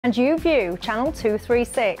And YouView, channel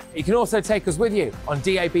 236. You can also take us with you on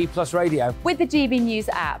DAB+ radio. With the GB News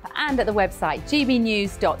app and at the website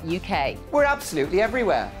gbnews.uk. We're absolutely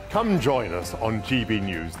everywhere. Come join us on GB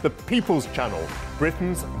News, the People's Channel,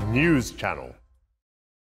 Britain's news channel.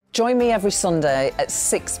 Join me every Sunday at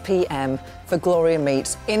 6 p.m. for Gloria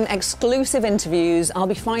Meets. In exclusive interviews, I'll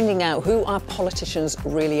be finding out who our politicians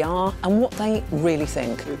really are and what they really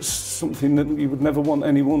think. It's something that you would never want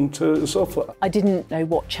anyone to suffer. I didn't know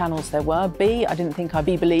what channels there were. I didn't think I'd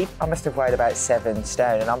be believed. I must have weighed about 7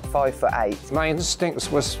 stone and I'm 5'8". My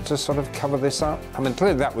instincts was to sort of cover this up. I mean,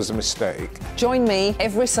 clearly that was a mistake. Join me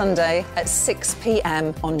every Sunday at 6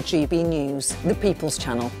 p.m. on GB News, the People's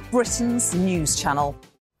Channel, Britain's news channel.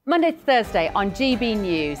 Monday to Thursday on GB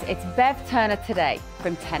News, it's Bev Turner Today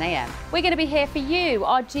from 10 a.m. We're going to be here for you,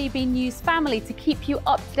 our GB News family, to keep you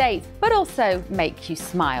up to date, but also make you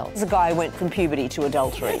smile. The guy went from puberty to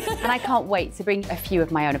adultery. And I can't wait to bring a few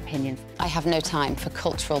of my own opinions. I have no time for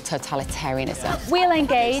cultural totalitarianism. We'll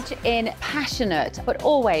engage in passionate, but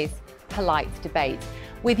always polite debate,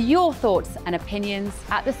 with your thoughts and opinions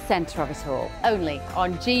at the centre of it all. Only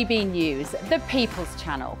on GB News, the People's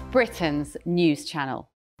Channel, Britain's news channel.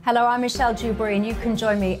 Hello, I'm Michelle Dewberry, and you can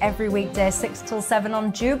join me every weekday 6 till 7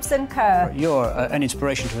 on Jubes and Kerr. You're an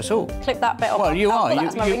inspiration to us all. Clip that bit up. Well, you are.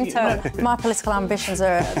 That's my ringtone. My political ambitions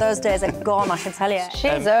are, those days are gone, I can tell you.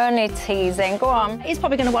 She's only teasing. Go on. He's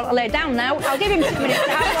probably going to want to lay down now. I'll give him 2 minutes to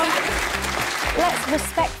have one. Let's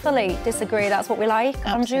respectfully disagree. That's what we like.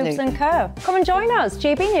 Absolutely. On Jubes and Kerr. Come and join us.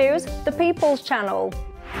 GB News, the People's Channel.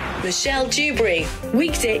 Michelle Dewberry,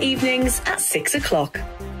 weekday evenings at 6 o'clock.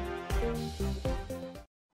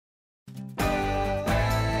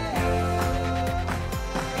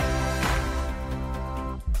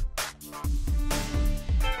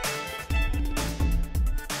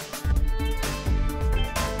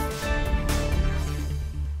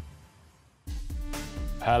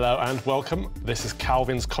 Hello and welcome. This is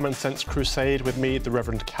Calvin's Common Sense Crusade with me, the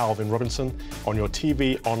Reverend Calvin Robinson, on your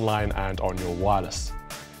TV, online and on your wireless.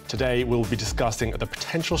 Today we'll be discussing the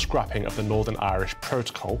potential scrapping of the Northern Irish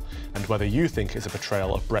Protocol and whether you think it's a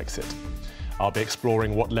betrayal of Brexit. I'll be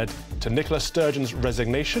exploring what led to Nicola Sturgeon's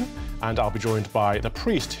resignation, and I'll be joined by the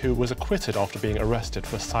priest who was acquitted after being arrested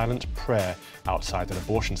for silent prayer outside an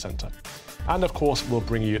abortion centre. And of course, we'll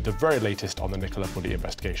bring you the very latest on the Nicola Bulley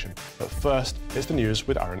investigation. But first, it's the news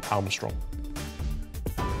with Aaron Armstrong.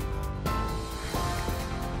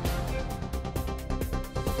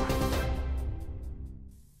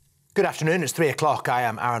 Good afternoon, it's 3 o'clock. I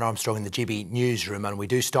am Aaron Armstrong in the GB newsroom, and we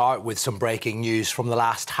do start with some breaking news from the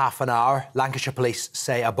last half an hour. Lancashire police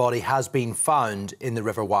say a body has been found in the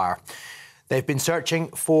River Wire. They've been searching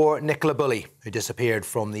for Nicola Bulley, who disappeared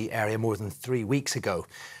from the area more than 3 weeks ago.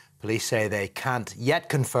 Police say they can't yet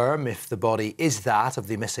confirm if the body is that of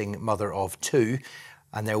the missing mother of 2,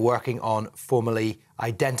 and they're working on formally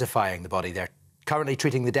identifying the body. They're currently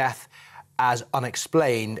treating the death as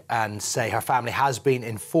unexplained and say her family has been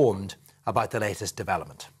informed about the latest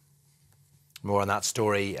development. More on that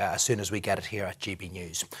story as soon as we get it here at GB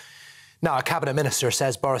News. Now, a Cabinet Minister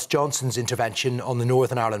says Boris Johnson's intervention on the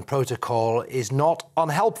Northern Ireland Protocol is not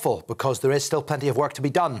unhelpful because there is still plenty of work to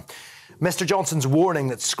be done. Mr Johnson's warning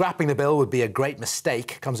that scrapping the bill would be a great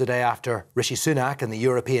mistake comes a day after Rishi Sunak and the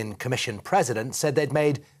European Commission President said they'd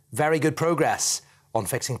made very good progress on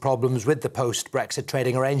fixing problems with the post-Brexit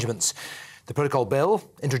trading arrangements. The protocol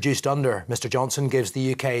bill, introduced under Mr Johnson, gives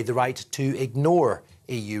the UK the right to ignore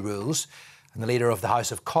EU rules. And the Leader of the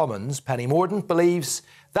House of Commons, Penny Mordaunt, believes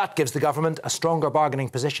that gives the government a stronger bargaining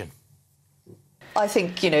position. I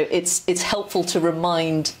think, it's helpful to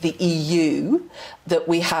remind the EU that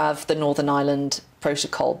we have the Northern Ireland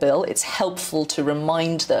Protocol Bill. It's helpful to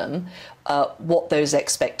remind them what those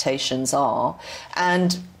expectations are.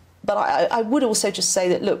 But I would also just say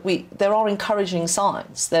that, look, there are encouraging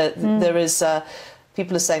signs. There is,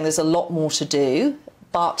 people are saying there's a lot more to do,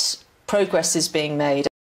 but progress is being made.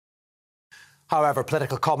 However,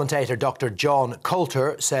 political commentator Dr John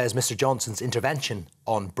Coulter says Mr Johnson's intervention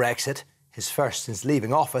on Brexit, his first since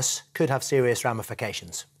leaving office, could have serious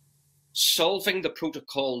ramifications. Solving the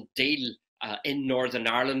protocol deal in Northern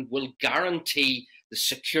Ireland will guarantee the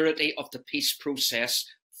security of the peace process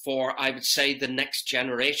for, I would say, the next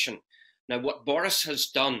generation. Now, what Boris has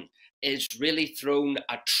done is really thrown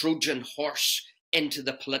a Trojan horse into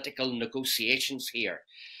the political negotiations here.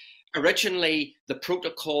 Originally, the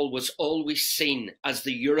protocol was always seen as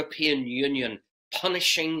the European Union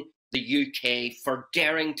punishing the UK for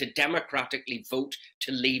daring to democratically vote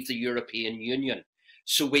to leave the European Union.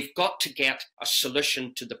 So we've got to get a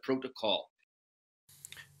solution to the protocol.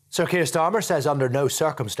 Sir Keir Starmer says under no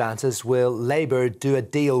circumstances will Labour do a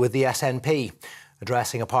deal with the SNP.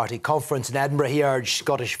 Addressing a party conference in Edinburgh, he urged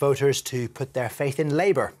Scottish voters to put their faith in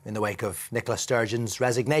Labour in the wake of Nicola Sturgeon's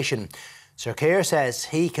resignation. Sir Keir says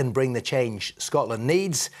he can bring the change Scotland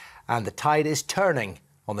needs, and the tide is turning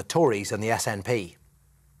on the Tories and the SNP.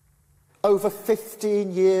 Over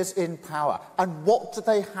 15 years in power, and what do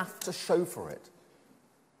they have to show for it?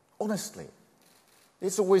 Honestly,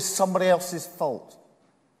 it's always somebody else's fault.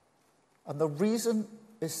 And the reason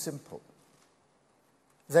is simple.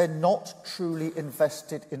 They're not truly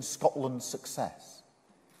invested in Scotland's success.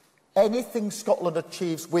 Anything Scotland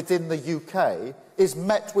achieves within the UK is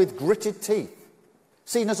met with gritted teeth,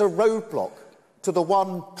 seen as a roadblock to the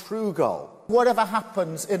one true goal. Whatever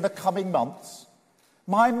happens in the coming months,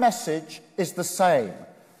 my message is the same.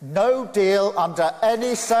 No deal under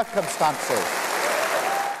any circumstances.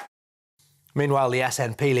 Meanwhile, the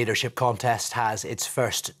SNP leadership contest has its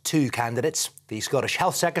first two candidates. The Scottish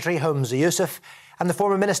Health Secretary, Humza Yousaf, and the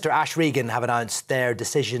former Minister, Ash Regan, have announced their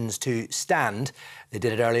decisions to stand. They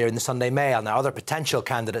did it earlier in the Sunday Mail. Now, other potential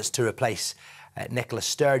candidates to replace Nicola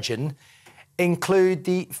Sturgeon include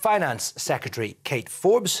the Finance Secretary, Kate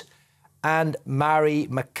Forbes, and Mary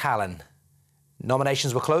McCallan.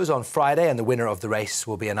 Nominations will close on Friday, and the winner of the race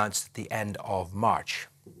will be announced at the end of March.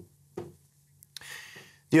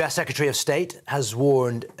 The US Secretary of State has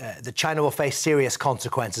warned that China will face serious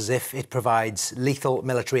consequences if it provides lethal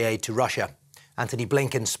military aid to Russia. Anthony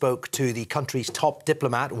Blinken spoke to the country's top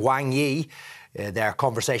diplomat, Wang Yi. Their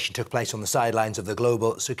conversation took place on the sidelines of the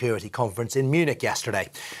Global Security Conference in Munich yesterday.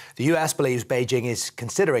 The US believes Beijing is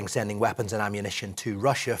considering sending weapons and ammunition to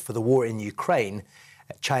Russia for the war in Ukraine.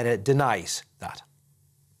 China denies that.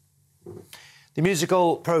 The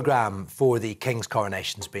musical programme for the King's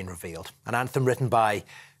coronation has been revealed. An anthem written by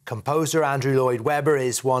composer Andrew Lloyd Webber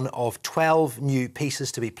is one of 12 new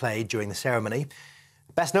pieces to be played during the ceremony.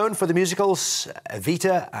 Best known for the musicals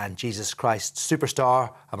Evita and Jesus Christ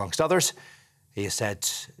Superstar, amongst others, he is said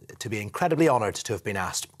to be incredibly honoured to have been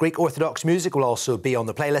asked. Greek Orthodox music will also be on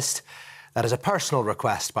the playlist. That is a personal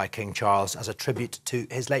request by King Charles as a tribute to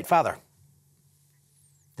his late father.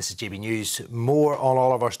 This is GB News. More on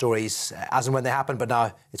all of our stories as and when they happen, but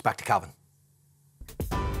now it's back to Calvin.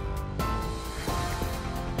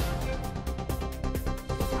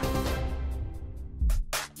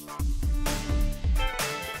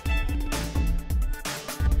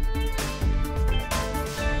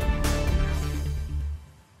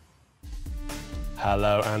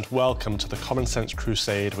 Hello and welcome to the Common Sense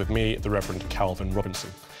Crusade with me, the Reverend Calvin Robinson.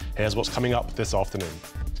 Here's what's coming up this afternoon.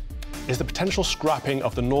 Is the potential scrapping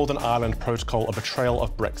of the Northern Ireland Protocol a betrayal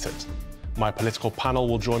of Brexit? My political panel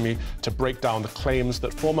will join me to break down the claims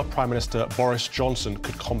that former Prime Minister Boris Johnson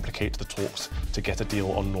could complicate the talks to get a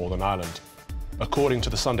deal on Northern Ireland. According to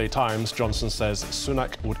the Sunday Times, Johnson says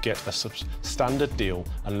Sunak would get a substandard deal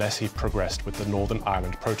unless he progressed with the Northern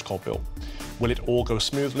Ireland Protocol bill. Will it all go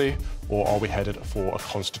smoothly, or are we headed for a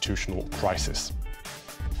constitutional crisis?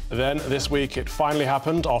 Then, this week, it finally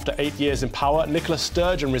happened. After 8 years in power, Nicola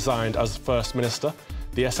Sturgeon resigned as First Minister.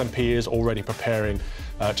 The SNP is already preparing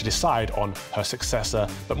to decide on her successor,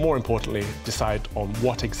 but more importantly, decide on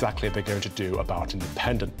what exactly they're going to do about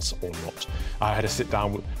independence or not. I had a sit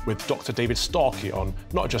down with Dr. David Starkey on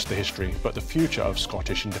not just the history, but the future of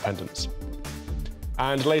Scottish independence.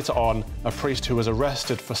 And later on, a priest who was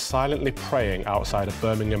arrested for silently praying outside a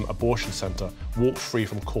Birmingham abortion centre walked free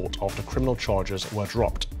from court after criminal charges were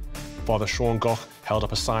dropped. Father Sean Goch held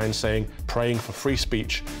up a sign saying "Praying for Free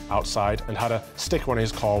Speech" outside and had a sticker on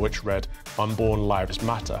his car which read "Unborn Lives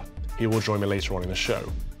Matter." He will join me later on in the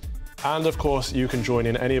show. And of course, you can join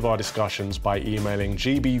in any of our discussions by emailing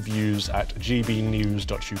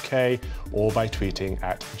gbviews@gbnews.uk or by tweeting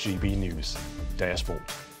 @gbnews. Deus Vult.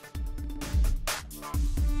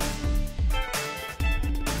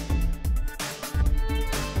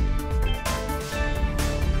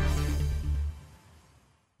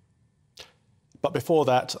 But before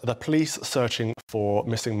that, the police searching for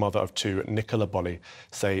missing mother of two, Nicola Bulley,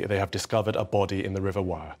 say they have discovered a body in the River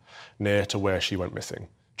Wyre, near to where she went missing.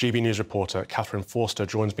 GB News reporter Catherine Forster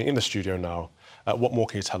joins me in the studio now. What more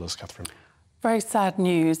can you tell us, Catherine? Very sad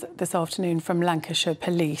news this afternoon from Lancashire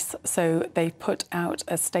Police. So they put out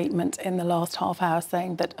a statement in the last half hour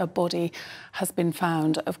saying that a body has been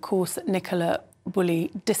found. Of course, Nicola Bulley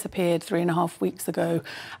disappeared 3.5 weeks ago,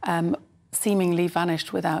 seemingly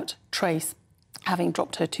vanished without trace, having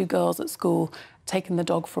dropped her two girls at school, taken the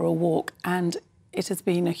dog for a walk, and it has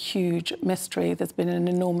been a huge mystery. There's been an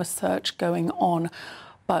enormous search going on,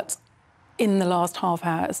 but in the last half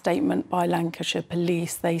hour, a statement by Lancashire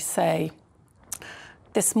Police, they say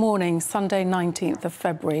This morning, Sunday 19th of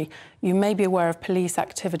February, you may be aware of police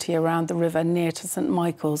activity around the river near to St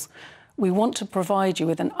Michael's. We want to provide you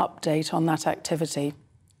with an update on that activity.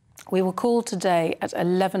 We were called today at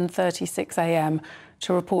 11:36 a.m.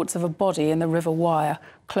 to reports of a body in the River Wyre,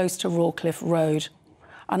 close to Rawcliffe Road.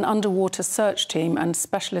 An underwater search team and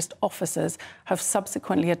specialist officers have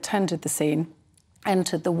subsequently attended the scene,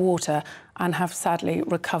 entered the water and have sadly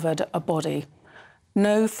recovered a body.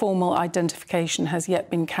 No formal identification has yet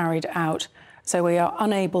been carried out, so we are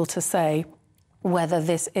unable to say whether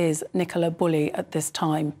this is Nicola Bulley at this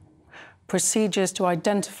time. Procedures to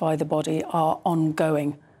identify the body are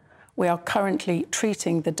ongoing. We are currently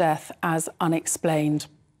treating the death as unexplained.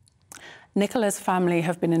 Nicola's family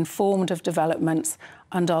have been informed of developments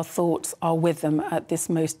and our thoughts are with them at this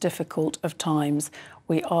most difficult of times.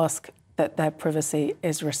 We ask that their privacy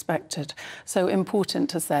is respected. So important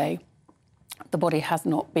to say, the body has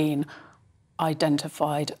not been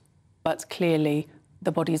identified, but clearly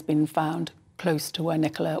the body's been found close to where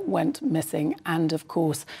Nicola went missing. And of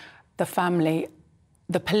course, the family,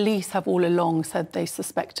 the police have all along said they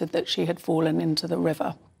suspected that she had fallen into the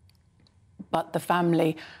river. But the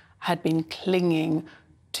family had been clinging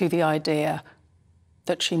to the idea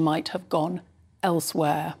that she might have gone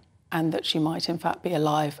elsewhere and that she might in fact be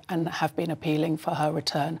alive, and have been appealing for her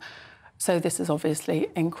return. So this is obviously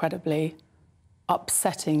incredibly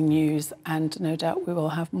upsetting news, and no doubt we will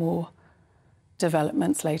have more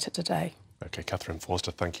developments later today. OK, Catherine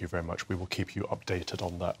Forster, thank you very much. We will keep you updated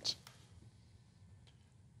on that.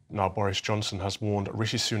 Now, Boris Johnson has warned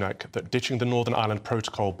Rishi Sunak that ditching the Northern Ireland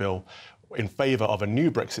Protocol bill in favour of a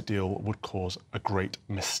new Brexit deal would cause a great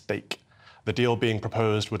mistake. The deal being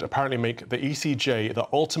proposed would apparently make the ECJ the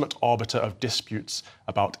ultimate arbiter of disputes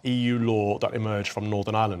about EU law that emerge from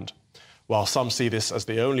Northern Ireland. While some see this as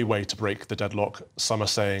the only way to break the deadlock, some are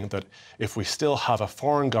saying that if we still have a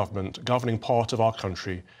foreign government governing part of our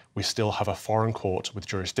country, we still have a foreign court with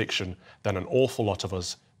jurisdiction, then an awful lot of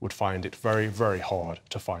us would find it very, very hard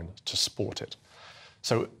to support it.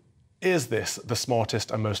 So is this the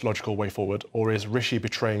smartest and most logical way forward, or is Rishi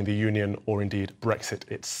betraying the Union, or indeed Brexit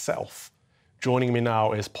itself? Joining me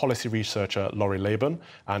now is policy researcher Laurie Laban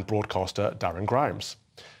and broadcaster Darren Grimes.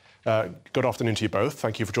 Good afternoon to you both.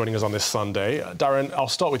 Thank you for joining us on this Sunday. Darren, I'll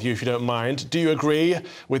start with you if you don't mind. Do you agree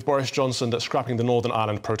with Boris Johnson that scrapping the Northern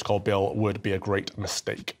Ireland Protocol bill would be a great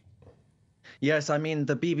mistake? Yes, I mean,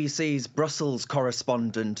 the BBC's Brussels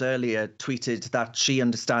correspondent earlier tweeted that she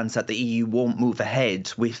understands that the EU won't move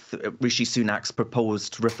ahead with Rishi Sunak's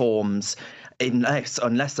proposed reforms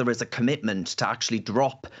unless there is a commitment to actually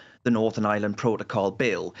drop the Northern Ireland Protocol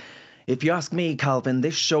bill. If you ask me, Calvin,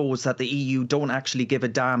 this shows that the EU don't actually give a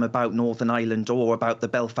damn about Northern Ireland or about the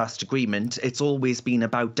Belfast Agreement. It's always been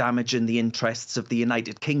about damaging the interests of the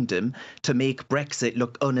United Kingdom to make Brexit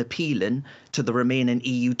look unappealing to the remaining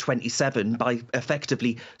EU 27 by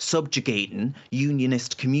effectively subjugating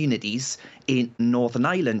unionist communities in Northern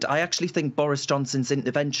Ireland. I actually think Boris Johnson's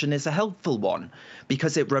intervention is a helpful one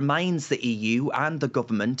because it reminds the EU and the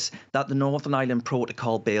government that the Northern Ireland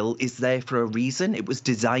Protocol bill is there for a reason. It was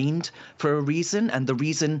designed for a reason, and the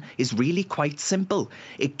reason is really quite simple.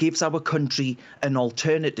 It gives our country an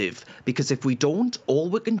alternative, because if we don't, all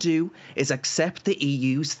we can do is accept the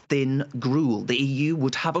EU's thin gruel. The EU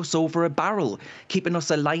would have us over a barrel, keeping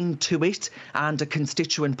us aligned to it and a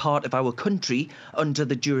constituent part of our country under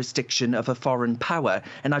the jurisdiction of a foreign power.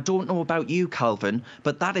 And I don't know about you, Calvin,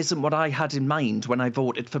 but that isn't what I had in mind when I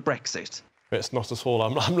voted for Brexit. It's not at all.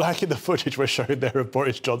 I'm liking the footage we're showing there of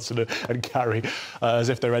Boris Johnson and Carrie as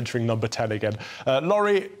if they're entering number 10 again.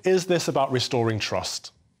 Laurie, is this about restoring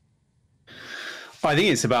trust? I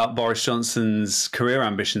think it's about Boris Johnson's career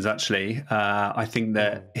ambitions, actually. I think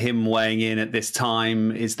that him weighing in at this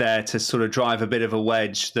time is there to sort of drive a bit of a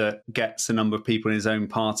wedge that gets a number of people in his own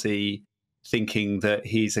party thinking that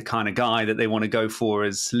he's the kind of guy that they want to go for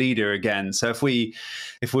as leader again. So if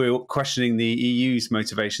we're questioning the EU's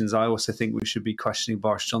motivations, I also think we should be questioning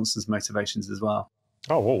Boris Johnson's motivations as well.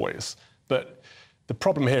 Oh, always. But the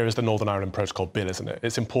problem here is the Northern Ireland Protocol bill, isn't it?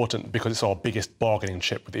 It's important because it's our biggest bargaining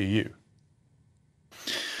chip with the EU.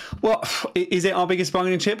 Well, is it our biggest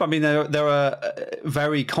bargaining chip? I mean, there are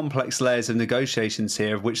very complex layers of negotiations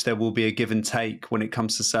here, of which there will be a give and take when it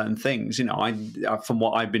comes to certain things. You know, from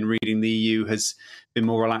what I've been reading, the EU has been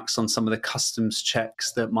more relaxed on some of the customs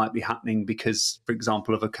checks that might be happening because, for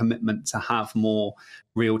example, of a commitment to have more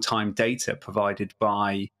real-time data provided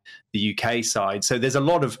by the UK side. So there's a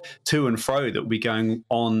lot of to and fro that will be going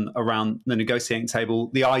on around the negotiating table.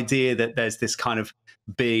 The idea that there's this kind of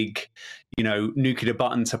big, nuclear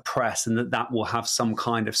button to press and that will have some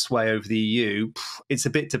kind of sway over the EU, it's a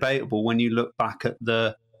bit debatable when you look back at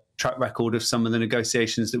the track record of some of the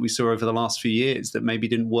negotiations that we saw over the last few years that maybe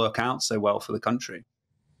didn't work out so well for the country.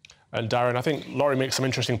 And Darren, I think Laurie makes some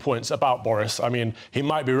interesting points about Boris. I mean, he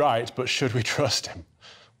might be right, but should we trust him?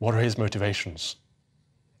 What are his motivations?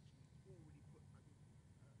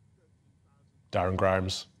 Darren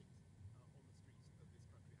Grimes.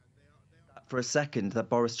 For a second that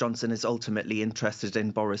Boris Johnson is ultimately interested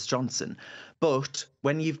in Boris Johnson. But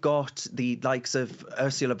when you've got the likes of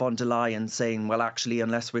Ursula von der Leyen saying, well, actually,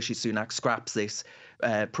 unless Rishi Sunak scraps this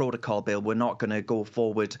protocol bill, we're not going to go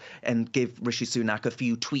forward and give Rishi Sunak a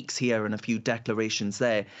few tweaks here and a few declarations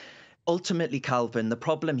there. Ultimately, Calvin, the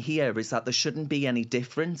problem here is that there shouldn't be any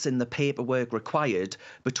difference in the paperwork required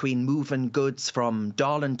between moving goods from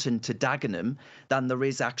Darlington to Dagenham than there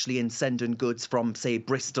is actually in sending goods from, say,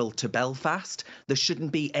 Bristol to Belfast. There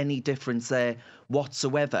shouldn't be any difference there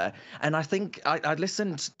whatsoever. And I think I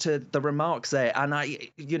listened to the remarks there, and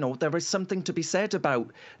there is something to be said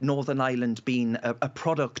about Northern Ireland being a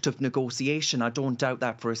product of negotiation. I don't doubt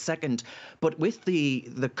that for a second. But with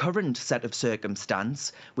the current set of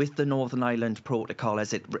circumstance, with the Northern Ireland Protocol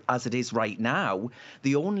as it is right now,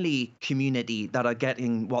 the only community that are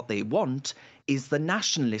getting what they want is the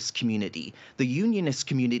nationalist community. The unionist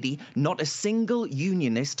community, not a single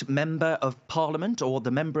unionist member of Parliament or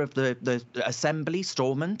the member of the Assembly,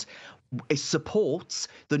 Stormont, supports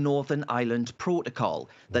the Northern Ireland Protocol.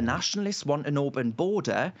 The nationalists want an open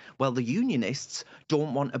border, while the unionists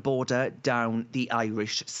don't want a border down the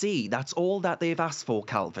Irish Sea. That's all that they've asked for,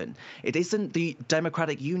 Calvin. It isn't the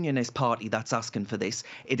Democratic Unionist Party that's asking for this.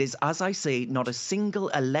 It is, as I say, not a single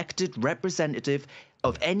elected representative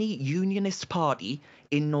of any unionist party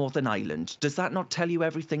in Northern Ireland. Does that not tell you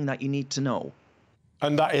everything that you need to know?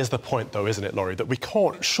 And that is the point, though, isn't it, Laurie? That we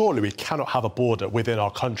cannot have a border within our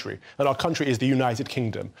country. And our country is the United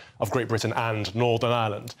Kingdom of Great Britain and Northern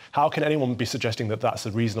Ireland. How can anyone be suggesting that that's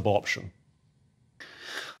a reasonable option?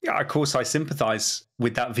 Yeah, of course, I sympathise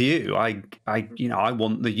with that view. I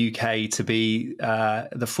want the UK to be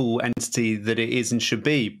the full entity that it is and should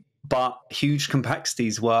be. But huge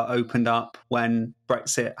complexities were opened up when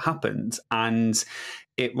Brexit happened, and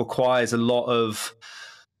it requires a lot of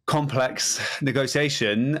complex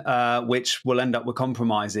negotiation, which will end up with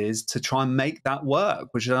compromises to try and make that work,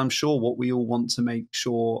 which is, I'm sure, what we all want to make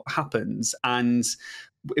sure happens. And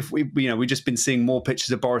if we've just been seeing more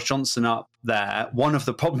pictures of Boris Johnson up there. One of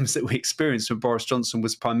the problems that we experienced when Boris Johnson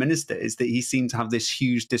was Prime Minister is that he seemed to have this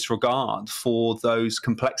huge disregard for those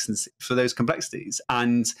complexities.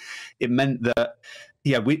 And it meant that,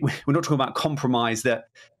 we're not talking about compromise that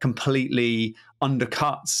completely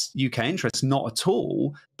undercuts UK interests, not at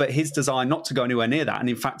all, but his desire not to go anywhere near that. And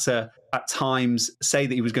in fact, at times say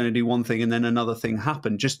that he was going to do one thing and then another thing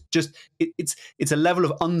happened. It's a level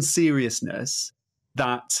of unseriousness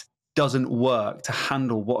that doesn't work to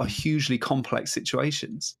handle what are hugely complex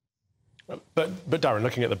situations. But Darren,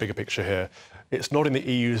 looking at the bigger picture here, it's not in the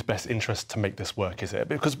EU's best interest to make this work, is it?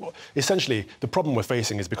 Because essentially the problem we're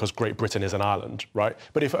facing is because Great Britain is an island, right?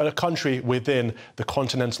 But if a country within the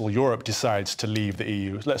continental Europe decides to leave the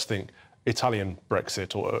EU, let's think Italian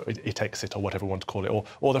Brexit or Itexit or whatever we want to call it,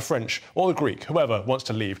 or the French or the Greek, whoever wants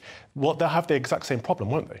to leave, they'll have the exact same problem,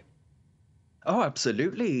 won't they? Oh,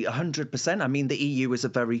 absolutely, 100%. I mean, the EU is a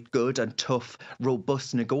very good and tough,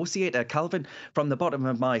 robust negotiator. Calvin, from the bottom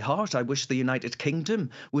of my heart, I wish the United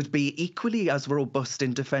Kingdom would be equally as robust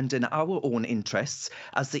in defending our own interests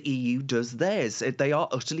as the EU does theirs. They are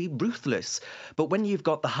utterly ruthless. But when you've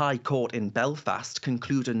got the High Court in Belfast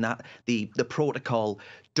concluding that the protocol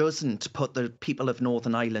doesn't put the people of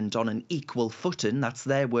Northern Ireland on an equal footing, that's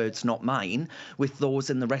their words, not mine, with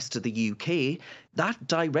those in the rest of the UK, that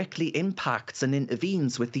directly impacts and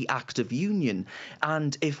intervenes with the Act of Union.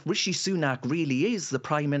 And if Rishi Sunak really is the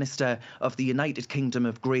Prime Minister of the United Kingdom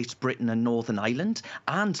of Great Britain and Northern Ireland,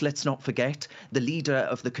 and let's not forget, the leader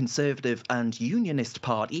of the Conservative and Unionist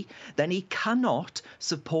Party, then he cannot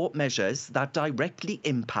support measures that directly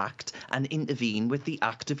impact and intervene with the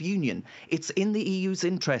Act of Union. It's in the EU's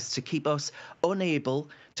interest to keep us unable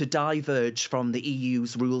to diverge from the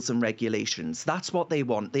EU's rules and regulations. That's what they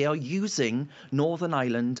want. They are using Northern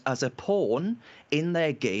Ireland as a pawn in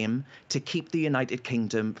their game to keep the United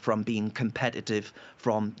Kingdom from being competitive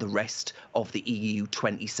from the rest of the EU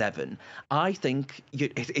 27. I think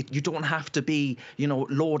you don't have to be,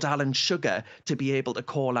 Lord Alan Sugar to be able to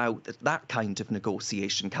call out that kind of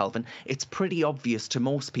negotiation, Calvin. It's pretty obvious to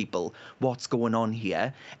most people what's going on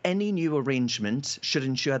here. Any new arrangement should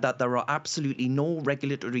ensure that there are absolutely no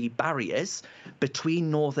regulatory barriers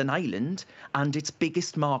between Northern Ireland and its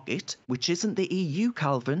biggest market, which isn't the EU,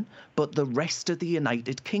 Calvin, but the rest of the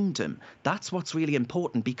United Kingdom. That's what's really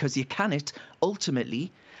important, because you cannot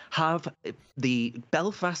ultimately have the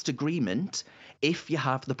Belfast Agreement if you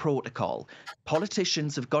have the protocol.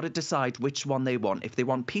 Politicians have got to decide which one they want. If they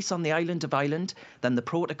want peace on the island of Ireland, then the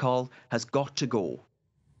protocol has got to go.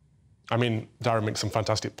 I mean, Darren makes some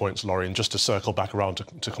fantastic points, Laurie, and just to circle back around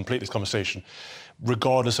to complete this conversation,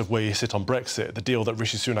 regardless of where you sit on Brexit, the deal that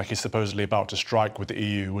Rishi Sunak is supposedly about to strike with the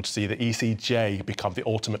EU would see the ECJ become the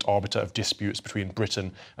ultimate arbiter of disputes between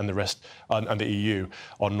Britain and the rest and the EU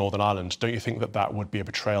on Northern Ireland. Don't you think that that would be a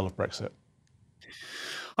betrayal of Brexit?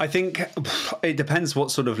 I think it depends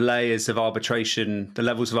what sort of layers of arbitration, the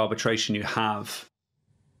levels of arbitration you have.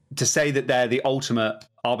 To say that they're the ultimate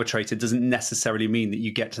arbitrator doesn't necessarily mean that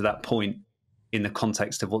you get to that point in the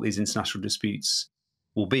context of what these international disputes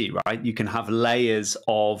will be, right? You can have layers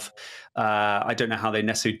of, I don't know how they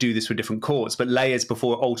necessarily do this with different courts, but layers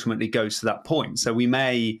before it ultimately goes to that point. So we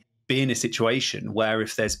may be in a situation where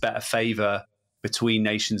if there's better favour between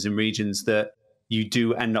nations and regions, that you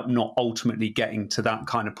do end up not ultimately getting to that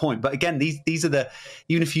kind of point. But again, these are the,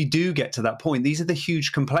 even if you do get to that point, these are the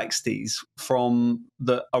huge complexities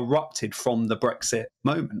that erupted from the Brexit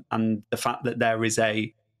moment, and the fact that there is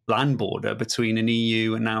a land border between an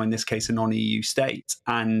EU and now in this case a non-EU state,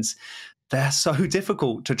 and they're so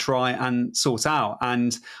difficult to try and sort out.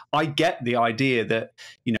 And I get the idea that,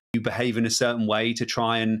 you behave in a certain way to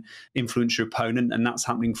try and influence your opponent, and that's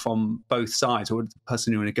happening from both sides, or the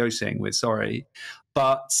person you're negotiating with, sorry.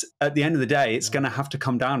 But at the end of the day, it's going to have to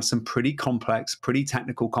come down to some pretty complex, pretty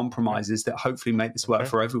technical compromises that hopefully make this work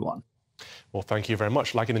for everyone. Well, thank you very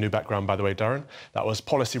much. Liking the new background, by the way, Darren. That was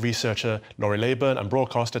policy researcher Laurie Leyburn and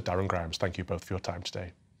broadcaster Darren Grimes. Thank you both for your time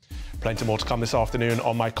today. Plenty more to come this afternoon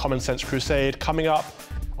on my Common Sense Crusade. Coming up,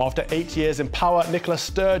 after 8 years in power, Nicola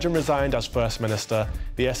Sturgeon resigned as First Minister.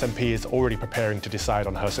 The SNP is already preparing to decide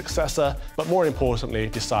on her successor, but more importantly,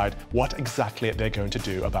 decide what exactly they're going to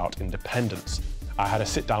do about independence. I had a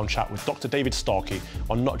sit-down chat with Dr. David Starkey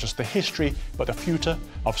on not just the history, but the future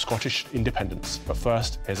of Scottish independence. But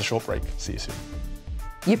first, here's a short break. See you soon.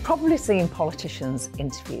 You've probably seen politicians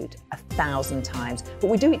interviewed 1,000 times, but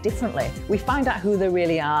we do it differently. We find out who they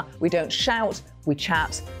really are, we don't shout, we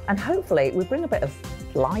chat, and hopefully we bring a bit of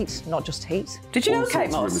light, not just heat. Did you know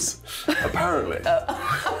Kate Moss? Apparently.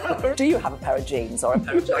 Do you have a pair of jeans or a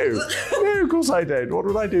pair of jeans? No, of course I don't. What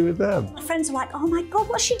would I do with them? My friends are like, oh my God,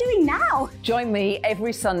 what's she doing now? Join me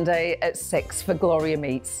every Sunday at 6 for Gloria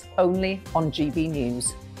Meets, only on GB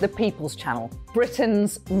News, the People's Channel,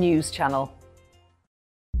 Britain's news channel.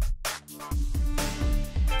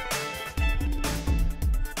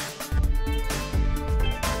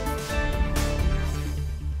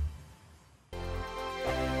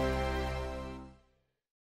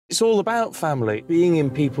 It's all about family, being in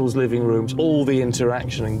people's living rooms, all the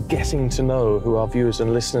interaction and getting to know who our viewers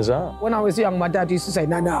and listeners are. When I was young, my dad used to say,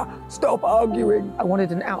 Nana, stop arguing. I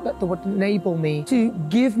wanted an outlet that would enable me to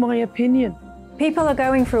give my opinion. People are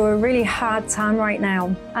going through a really hard time right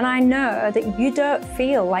now, and I know that you don't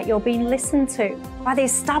feel like you're being listened to by the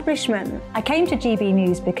establishment. I came to GB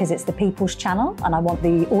News because it's the People's Channel, and I want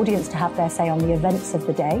the audience to have their say on the events of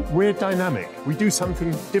the day. We're dynamic. We do something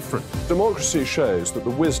different. Democracy shows that the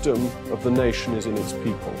wisdom of the nation is in its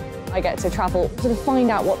people. I get to travel to find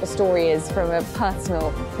out what the story is from a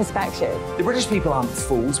personal perspective. The British people aren't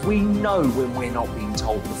fools. We know when we're not being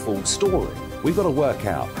told the full story. We've got to work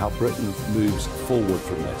out how Britain moves forward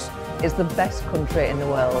from this. It's the best country in the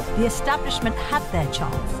world. The establishment had their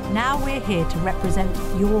chance. Now we're here to represent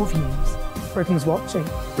your views. Britain's watching.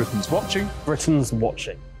 Britain's watching. Britain's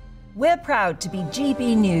watching. We're proud to be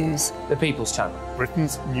GB News, The People's Channel.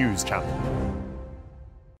 Britain's news channel.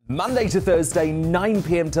 Monday to Thursday, 9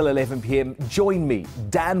 p.m. till 11 p.m. Join me,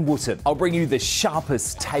 Dan Wootton. I'll bring you the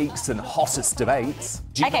sharpest takes and hottest debates.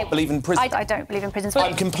 Do you not believe in prison? I don't believe in prisons.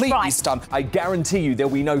 I'm completely stunned. I guarantee you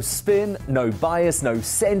there'll be no spin, no bias, no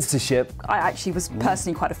censorship. I actually was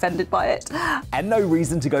personally quite offended by it. And no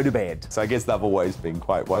reason to go to bed. So I guess they've always been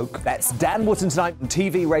quite woke. That's Dan Wootton tonight on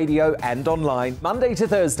TV, radio and online. Monday to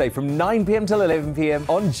Thursday from 9 p.m. till 11 p.m.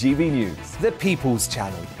 on GB News. The People's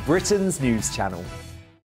Channel, Britain's news channel.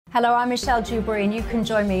 Hello, I'm Michelle Dewberry, and you can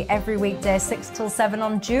join me every weekday 6 till 7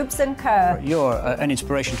 on Jubes and Kerr. You're an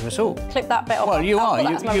inspiration to us all. Clip that bit up. Well, you are.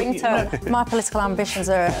 That's my ringtone. My political ambitions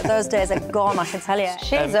those days are gone, I can tell you.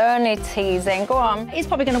 She's only teasing. Go on. He's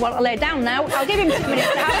probably going to want to lay down now. I'll give him 2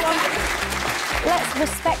 minutes to have one. Let's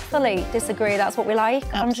respectfully disagree. That's what we like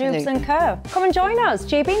on Jubes and Kerr. Come and join us.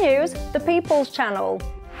 GB News, the People's Channel.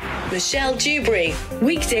 Michelle Dewberry,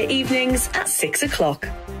 weekday evenings at 6 o'clock.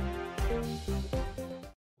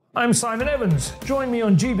 I'm Simon Evans. Join me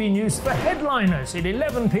on GB News for Headliners at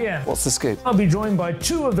 11 p.m. What's the scoop? I'll be joined by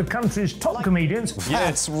 2 of the country's top comedians.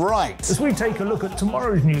 That's right. As we take a look at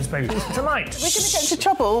tomorrow's newspapers tonight. We're going to get into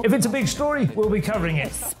trouble. If it's a big story, we'll be covering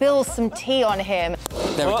it. Spill some tea on him.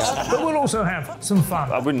 There we go. But we'll also have some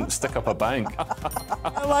fun. I wouldn't stick up a bank.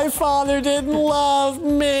 My father didn't love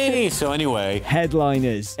me. So anyway.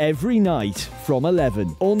 Headliners every night from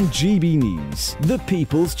 11 on GB News, the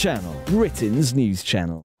People's Channel, Britain's news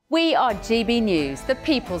channel. We are GB News, the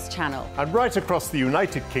People's Channel. And right across the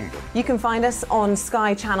United Kingdom. You can find us on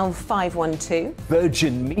Sky Channel 512.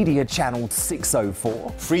 Virgin Media Channel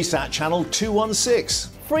 604. Freesat Channel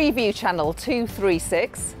 216. Freeview Channel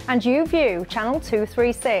 236. And YouView Channel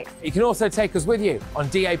 236. You can also take us with you on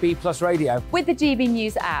DAB Plus Radio. With the GB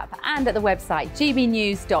News app and at the website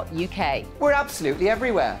gbnews.uk. We're absolutely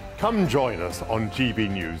everywhere. Come join us on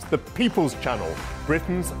GB News, the People's Channel,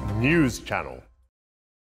 Britain's news channel.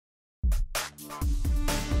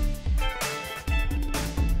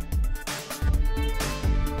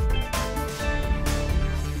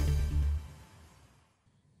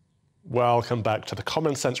 Welcome back to the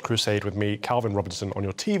Common Sense Crusade with me, Calvin Robinson, on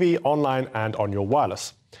your TV, online and on your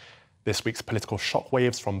wireless. This week's political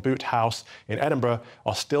shockwaves from Boot House in Edinburgh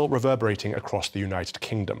are still reverberating across the United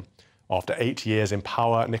Kingdom. After 8 years in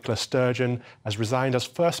power, Nicola Sturgeon has resigned as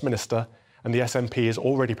First Minister, and the SNP is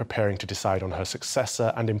already preparing to decide on her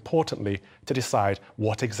successor and, importantly, to decide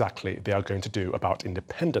what exactly they are going to do about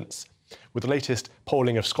independence. With the latest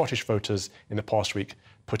polling of Scottish voters in the past week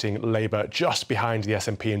putting Labour just behind the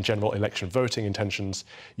SNP in general election voting intentions,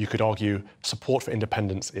 you could argue support for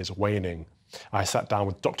independence is waning. I sat down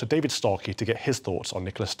with Dr. David Starkey to get his thoughts on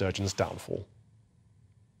Nicola Sturgeon's downfall.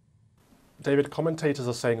 David, commentators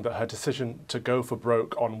are saying that her decision to go for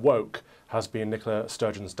broke on woke has been Nicola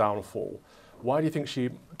Sturgeon's downfall. Why do you think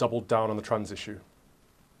she doubled down on the trans issue?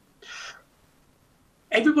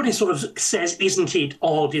 Everybody sort of says, isn't it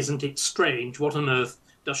odd, isn't it strange? What on earth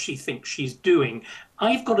does she think she's doing?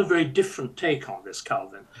 I've got a very different take on this,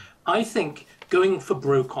 Calvin. I think going for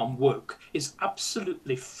broke on woke is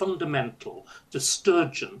absolutely fundamental to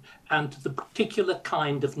Sturgeon and to the particular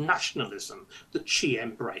kind of nationalism that she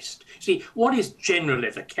embraced. See, what is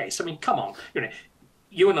generally the case? I mean, come on,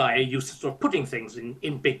 you and I are used to sort of putting things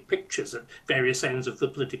in big pictures at various ends of the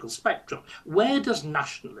political spectrum. Where does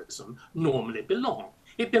nationalism normally belong?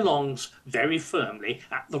 It belongs very firmly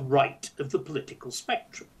at the right of the political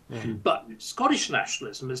spectrum. Mm-hmm. But Scottish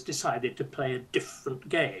nationalism has decided to play a different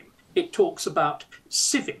game. It talks about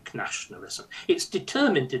civic nationalism. It's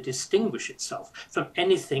determined to distinguish itself from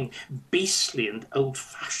anything beastly and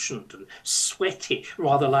old-fashioned and sweaty,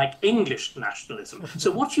 rather like English nationalism.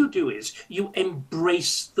 So what you do is you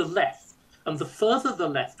embrace the left. And the further the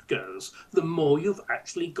left goes, the more you've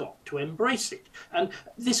actually got to embrace it. And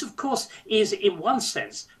this, of course, is, in one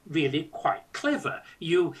sense, really quite clever.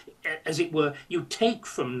 You, as it were, you take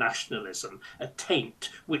from nationalism a taint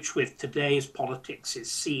which with today's politics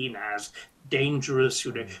is seen as dangerous,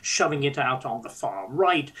 shoving it out on the far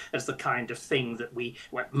right as the kind of thing that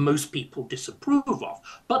most people disapprove of.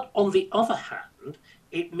 But on the other hand,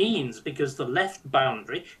 it means because the left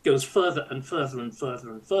boundary goes further and further and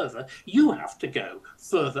further and further, you have to go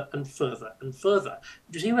further and further and further.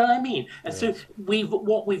 Do you see what I mean? And so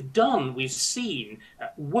what we've done, we've seen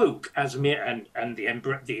woke as mere, and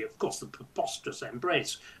of course the preposterous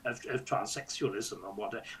embrace of transsexualism, and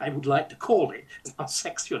what I would like to call it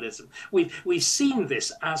transsexualism. We've seen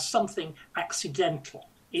this as something accidental.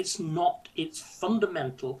 It's not, it's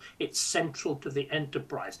fundamental, it's central to the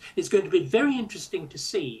enterprise. It's going to be very interesting to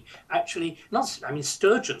see, actually,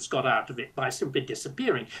 Sturgeon's got out of it by simply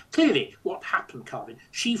disappearing. Clearly, what happened, Calvin,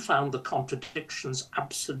 she found the contradictions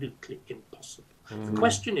absolutely impossible. The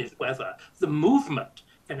question is whether the movement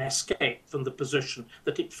can escape from the position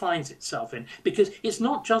that it finds itself in, because it's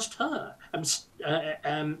not just her.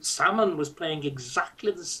 Salmon was playing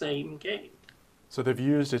exactly the same game. So they've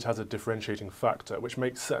used it as a differentiating factor, which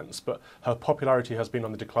makes sense, but her popularity has been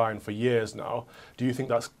on the decline for years now. Do you think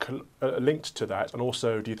that's linked to that? And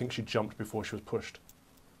also, do you think she jumped before she was pushed?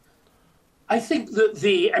 I think that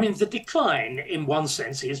the decline, in one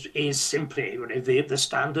sense, is simply the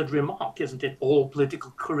standard remark, isn't it? All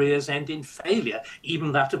political careers end in failure,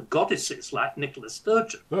 even that of goddesses like Nicola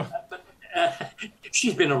Sturgeon. But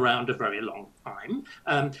she's been around a very long time.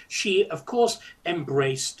 She, of course,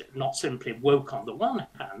 embraced not simply woke on the one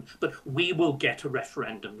hand, but we will get a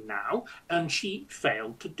referendum now, and she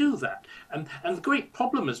failed to do that. And the great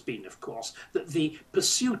problem has been, of course, that the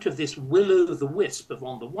pursuit of this will-o'-the-wisp of,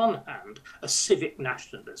 on the one hand, a civic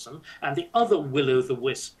nationalism, and the other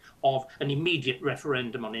will-o'-the-wisp of an immediate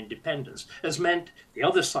referendum on independence has meant the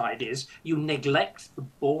other side is you neglect the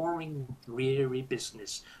boring, dreary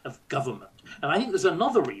business of government. And I think there's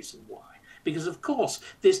another reason why. Because, of course,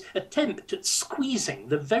 this attempt at squeezing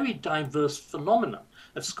the very diverse phenomenon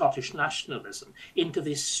of Scottish nationalism into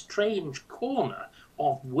this strange corner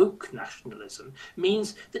of woke nationalism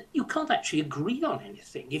means that you can't actually agree on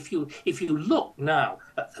anything. If you look now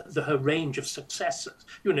at her range of successors,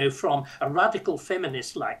 from a radical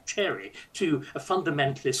feminist like Cherry to a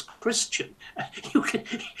fundamentalist Christian,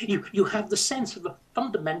 you have the sense of a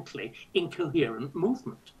fundamentally incoherent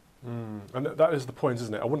movement. And that is the point,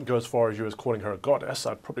 isn't it? I wouldn't go as far as you as calling her a goddess.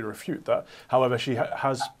 I'd probably refute that. However, she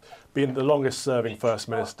has been the longest-serving First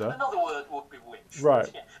Minister. Another word would be witch. Right.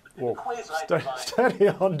 Yeah. Well, steady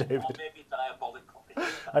on, David.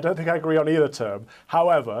 I don't think I agree on either term.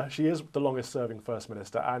 However, she is the longest-serving First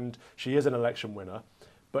Minister, and she is an election winner,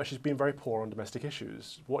 but she's been very poor on domestic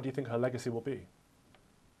issues. What do you think her legacy will be?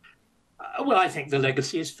 Well, I think the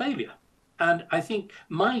legacy is failure. And I think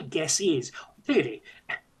my guess is, clearly,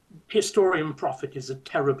 historian prophet is a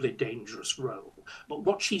terribly dangerous role. But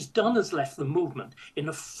what she's done has left the movement in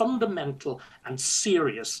a fundamental and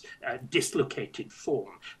serious dislocated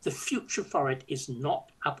form. The future for it is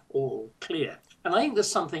not at all clear. And I think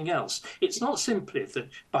there's something else. It's not simply that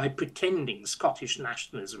by pretending Scottish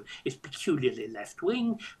nationalism is peculiarly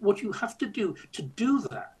left-wing. What you have to do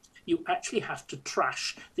that, you actually have to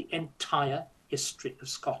trash the entire history of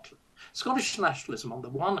Scotland. Scottish nationalism, on the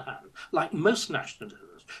one hand, like most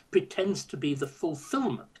nationalisms, pretends to be the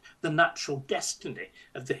fulfilment, the natural destiny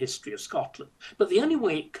of the history of Scotland. But the only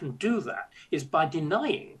way it can do that is by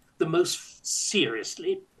denying the most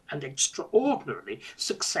seriously and extraordinarily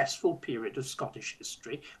successful period of Scottish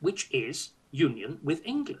history, which is union with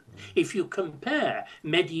England. If you compare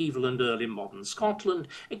medieval and early modern Scotland,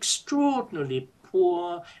 extraordinarily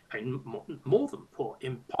poor, and more than poor,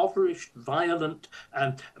 impoverished, violent,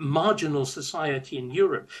 and marginal society in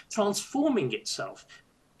Europe, transforming itself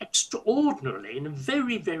extraordinarily in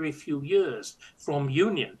very, very few years from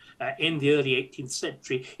union in the early 18th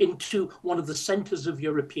century into one of the centres of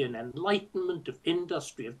European enlightenment, of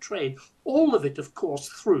industry, of trade, all of it, of course,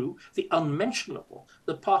 through the unmentionable,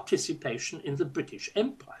 the participation in the British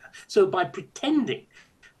Empire. So by pretending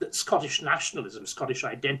that Scottish nationalism, Scottish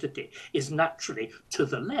identity is naturally to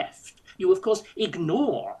the left, you, of course,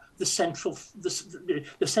 ignore the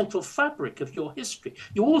central fabric of your history.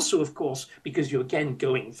 You also, of course, because you're again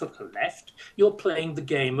going for the left, you're playing the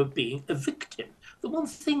game of being a victim. The one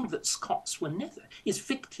thing that Scots were never is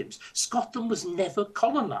victims. Scotland was never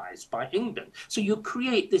colonised by England. So you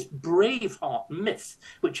create this Braveheart myth,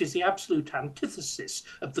 which is the absolute antithesis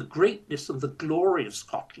of the greatness and the glory of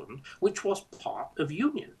Scotland, which was part of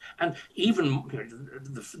Union. And even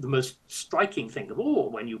the most striking thing of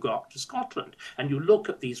all, when you go up to Scotland and you look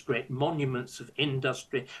at these great monuments of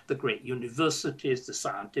industry, the great universities, the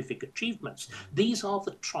scientific achievements, these are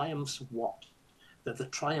the triumphs of what? They're the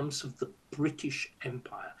triumphs of the British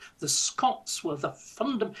Empire. The Scots were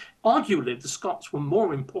arguably the Scots were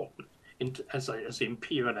more important as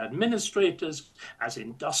imperial administrators, as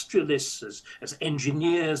industrialists, as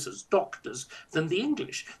engineers, as doctors, than the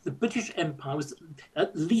English. The British Empire was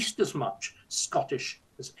at least as much Scottish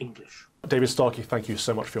as English. David Starkey, thank you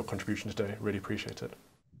so much for your contribution today. Really appreciate it.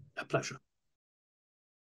 A pleasure.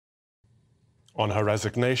 On her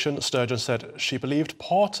resignation, Sturgeon said she believed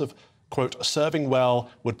part of, quote, serving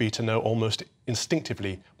well would be to know almost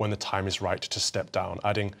instinctively when the time is right to step down,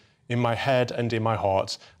 adding, in my head and in my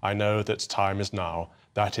heart, I know that time is now.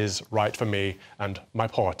 That is right for me and my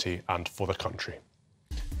party and for the country.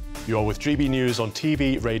 You're with GB News on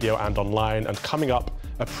TV, radio and online, and coming up,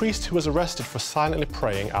 a priest who was arrested for silently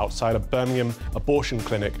praying outside a Birmingham abortion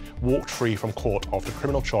clinic walked free from court after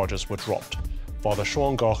criminal charges were dropped. Father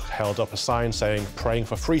Sean Goch held up a sign saying praying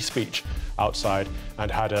for free speech outside and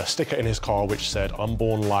had a sticker in his car which said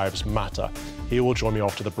unborn lives matter. He will join me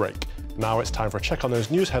after the break. Now it's time for a check on those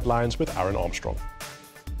news headlines with Aaron Armstrong.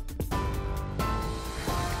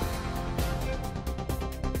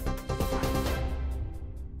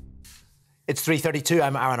 It's 3:32.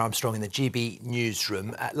 I'm Aaron Armstrong in the GB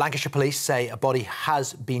newsroom. Lancashire police say a body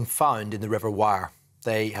has been found in the River Wire.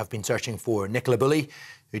 They have been searching for Nicola Bulley,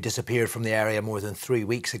 who disappeared from the area more than 3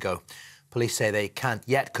 weeks ago. Police say they can't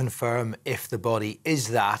yet confirm if the body is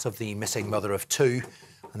that of the missing mother of two,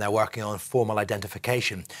 and they're working on formal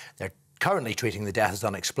identification. They're currently treating the death as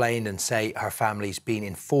unexplained and say her family's been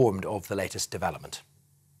informed of the latest development.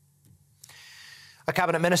 A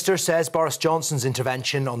Cabinet Minister says Boris Johnson's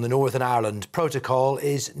intervention on the Northern Ireland Protocol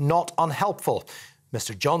is not unhelpful.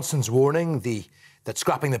 Mr Johnson's warning that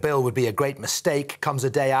scrapping the bill would be a great mistake comes a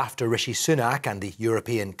day after Rishi Sunak and the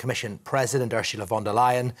European Commission President Ursula von der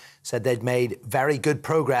Leyen said they'd made very good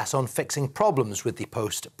progress on fixing problems with the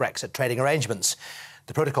post-Brexit trading arrangements.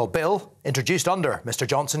 The protocol bill, introduced under Mr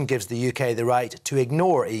Johnson, gives the UK the right to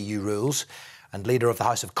ignore EU rules, and Leader of the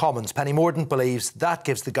House of Commons Penny Mordaunt believes that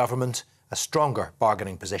gives the government a stronger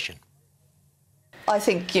bargaining position. I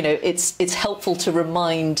think, it's helpful to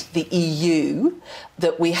remind the EU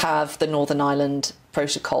that we have the Northern Ireland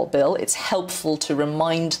Protocol Bill. It's helpful to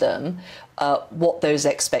remind them what those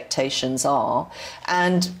expectations are.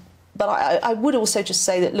 But I would also just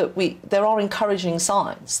say that, look, there are encouraging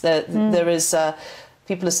signs. There is,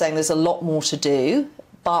 people are saying there's a lot more to do,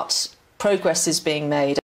 but progress is being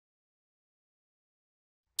made.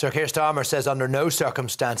 Sir Keir Starmer says under no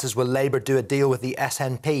circumstances will Labour do a deal with the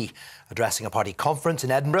SNP. Addressing a party conference in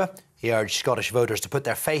Edinburgh, he urged Scottish voters to put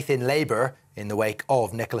their faith in Labour in the wake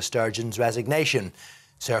of Nicola Sturgeon's resignation.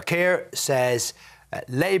 Sir Keir says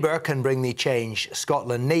Labour can bring the change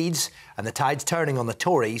Scotland needs, and the tide's turning on the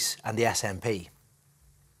Tories and the SNP.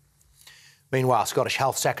 Meanwhile, Scottish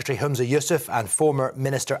Health Secretary Humza Yousaf and former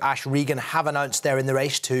Minister Ash Regan have announced they're in the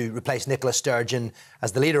race to replace Nicola Sturgeon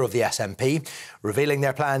as the leader of the SNP. Revealing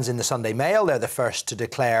their plans in the Sunday Mail, they're the first to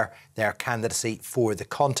declare their candidacy for the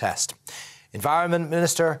contest. Environment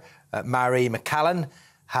Minister Mary McCallan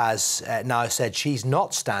has now said she's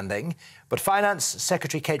not standing, but Finance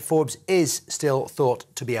Secretary Kate Forbes is still thought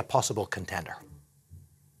to be a possible contender.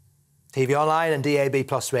 TV Online and DAB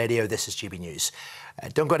Plus Radio, this is GB News.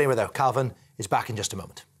 Don't go anywhere though. Calvin is back in just a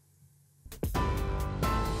moment.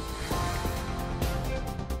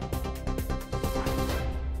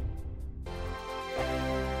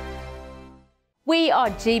 We are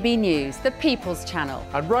GB News, the People's Channel.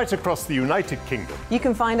 And right across the United Kingdom. You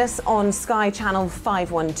can find us on Sky Channel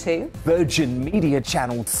 512. Virgin Media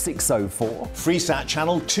Channel 604. Freesat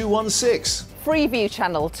Channel 216. Freeview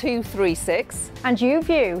Channel 236. And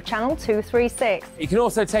YouView Channel 236. You can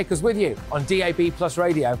also take us with you on DAB Plus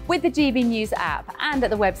Radio. With the GB News app and at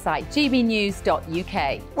the website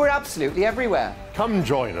gbnews.uk. We're absolutely everywhere. Come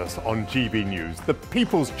join us on GB News, the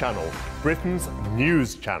People's Channel, Britain's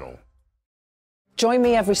news channel. Join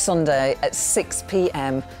me every Sunday at 6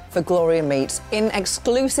 p.m. for Gloria Meets. In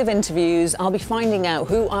exclusive interviews, I'll be finding out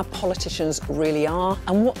who our politicians really are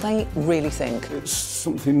and what they really think. It's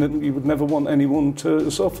something that you would never want anyone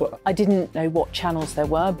to suffer. I didn't know what channels there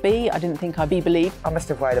were. I didn't think I'd be believed. I must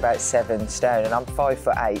have weighed about 7 stone and I'm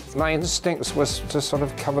 5'8". My instincts was to sort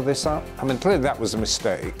of cover this up. I mean, clearly that was a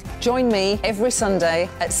mistake. Join me every Sunday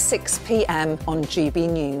at 6 p.m. on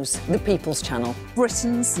GB News, the People's Channel,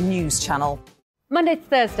 Britain's news channel. Monday to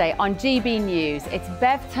Thursday on GB News, it's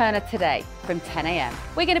Bev Turner Today from 10 a.m.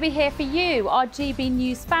 We're going to be here for you, our GB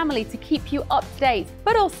News family, to keep you up to date,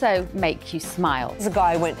 but also make you smile. There's a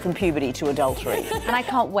guy who went from puberty to adultery. And I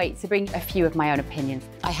can't wait to bring a few of my own opinions.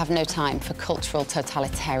 I have no time for cultural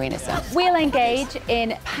totalitarianism. We'll engage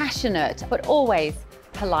in passionate, but always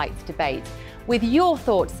polite debate, with your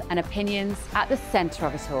thoughts and opinions at the centre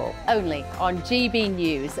of it all. Only on GB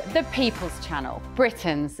News, the People's Channel,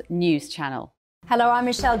 Britain's news channel. Hello, I'm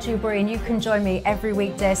Michelle Dewberry, and you can join me every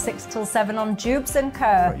weekday 6 till 7 on Jubes and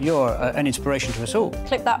Kerr. You're an inspiration to us all.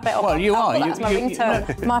 Clip that bit up. Well, you are. That's my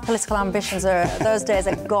ringtone. My political ambitions those days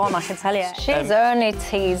are gone, I can tell you. She's only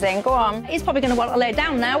teasing. Go on. He's probably going to want to lay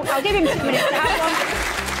down now. I'll give him 2 minutes to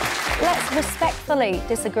have one. Let's respectfully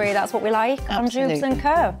disagree. That's what we like. Absolutely. On Jubes and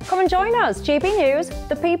Kerr. Come and join us. GB News,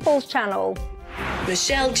 the People's Channel.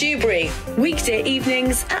 Michelle Dewberry, weekday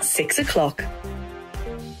evenings at 6 o'clock.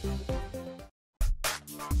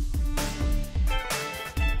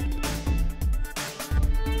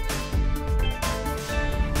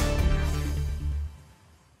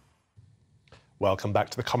 Welcome back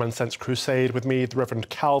to the Common Sense Crusade with me, the Reverend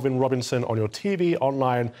Calvin Robinson, on your TV,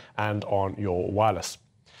 online and on your wireless.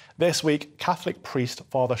 This week, Catholic priest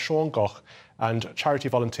Father Sean Goch and charity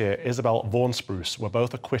volunteer Isabel Vaughan-Spruce were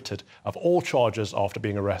both acquitted of all charges after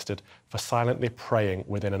being arrested for silently praying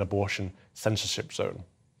within an abortion censorship zone.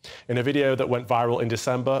 In a video that went viral in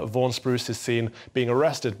December, Vaughan-Spruce is seen being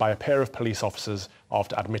arrested by a pair of police officers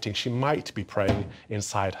after admitting she might be praying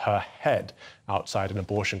inside her head outside an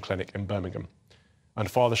abortion clinic in Birmingham. And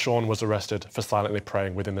Father Sean was arrested for silently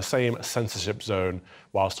praying within the same censorship zone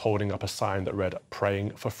whilst holding up a sign that read,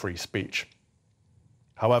 "Praying for free speech."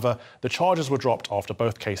 However, the charges were dropped after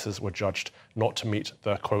both cases were judged not to meet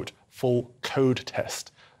the, quote, full code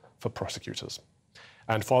test for prosecutors.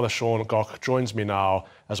 And Father Sean Goch joins me now,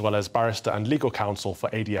 as well as barrister and legal counsel for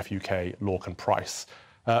ADF UK, Lorcan and Price.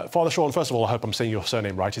 Father Sean, first of all, I hope I'm saying your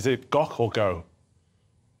surname right. Is it Goch or Go?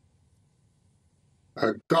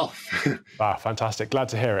 Goff. Fantastic. Glad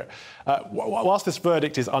to hear it. Whilst this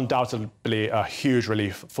verdict is undoubtedly a huge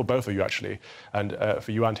relief for both of you, actually, and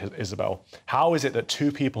for you and Isabel, how is it that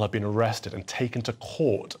two people have been arrested and taken to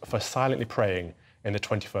court for silently praying in the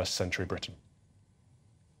 21st century Britain?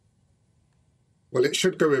 Well, it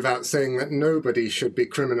should go without saying that nobody should be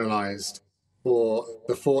criminalised for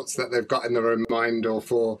the thoughts that they've got in their own mind or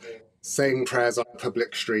for saying prayers on a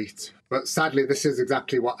public street. But sadly, this is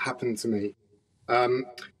exactly what happened to me.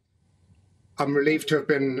 I'm relieved to have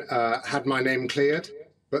been had my name cleared,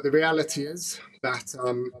 but the reality is that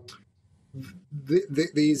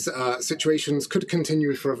these situations could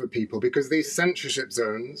continue for other people because these censorship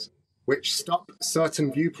zones, which stop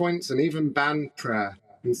certain viewpoints and even ban prayer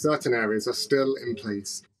in certain areas, are still in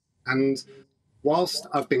place. And whilst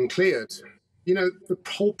I've been cleared, you know, the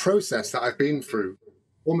whole process that I've been through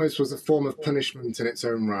almost was a form of punishment in its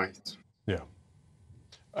own right. Yeah.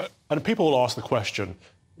 And people will ask the question,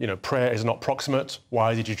 you know, prayer is not proximate.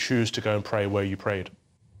 Why did you choose to go and pray where you prayed?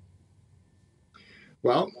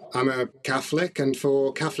 Well, I'm a Catholic, and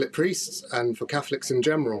for Catholic priests and for Catholics in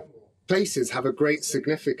general, places have a great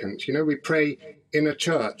significance. You know, we pray in a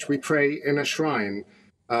church, we pray in a shrine.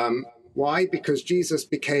 Why? Because Jesus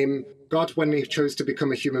became God when he chose to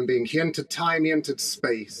become a human being. He entered time, he entered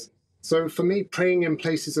space. So for me, praying in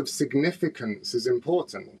places of significance is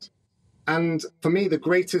important. And for me, the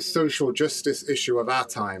greatest social justice issue of our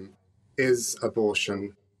time is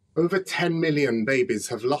abortion. Over 10 million babies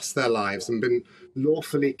have lost their lives and been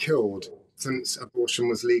lawfully killed since abortion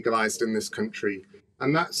was legalized in this country.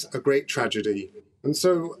 And that's a great tragedy. And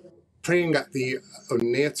so praying at or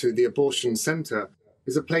near to the abortion center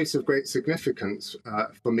is a place of great significance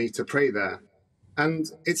for me to pray there. And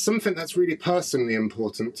it's something that's really personally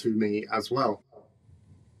important to me as well.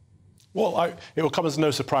 Well, it will come as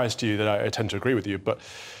no surprise to you that I tend to agree with you, but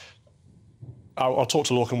I'll talk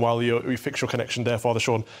to Lorcan while you fix your connection there, Father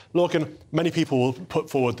Sean. Lorcan, many people will put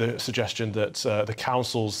forward the suggestion that the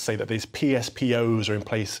councils say that these PSPOs are in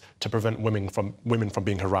place to prevent women from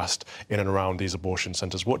being harassed in and around these abortion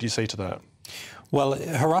centres. What do you say to that? Well,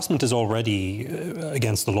 harassment is already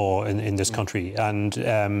against the law in this country, and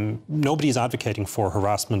nobody is advocating for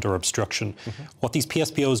harassment or obstruction. What these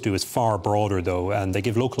PSPOs do is far broader, though, and they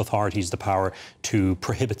give local authorities the power to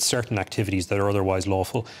prohibit certain activities that are otherwise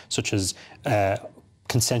lawful, such as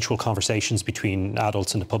consensual conversations between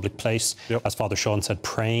adults in a public place. As Father Sean said,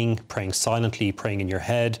 praying silently, praying in your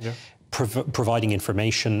head. Providing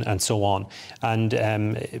information and so on. And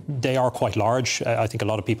they are quite large. I think a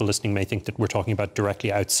lot of people listening may think that we're talking about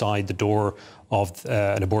directly outside the door of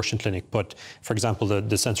an abortion clinic. But, for example,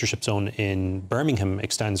 the censorship zone in Birmingham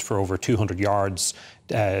extends for over 200 yards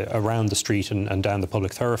around the street and down the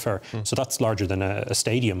public thoroughfare. So that's larger than a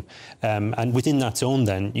stadium. And within that zone,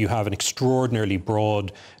 then, you have an extraordinarily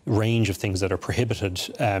broad range of things that are prohibited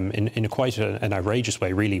in quite an outrageous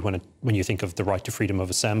way, really, when you think of the right to freedom of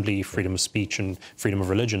assembly, freedom of speech and freedom of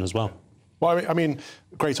religion as well. Well, I mean,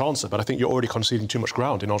 great answer, but I think you're already conceding too much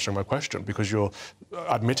ground in answering my question because you're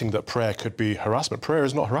admitting that prayer could be harassment. Prayer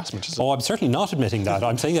is not harassment, is it? Oh, I'm certainly not admitting that.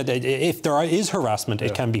 I'm saying that if there is harassment,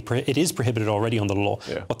 it is prohibited already under the law.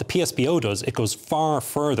 What the PSPO does, it goes far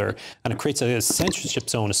further and it creates a censorship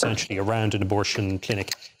zone essentially around an abortion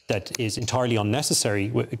clinic that is entirely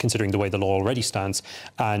unnecessary, considering the way the law already stands,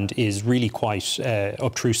 and is really quite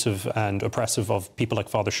obtrusive and oppressive of people like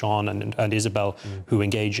Father Sean and Isabel, who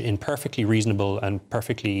engage in perfectly reasonable and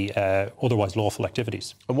perfectly otherwise lawful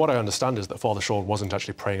activities. And what I understand is that Father Sean wasn't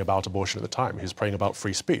actually praying about abortion at the time. He was praying about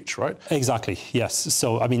free speech, right? Exactly, yes.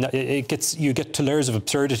 So, I mean, you get to layers of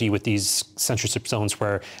absurdity with these censorship zones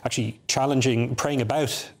where actually praying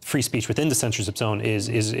about free speech within the censorship zone is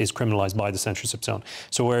criminalised by the censorship zone.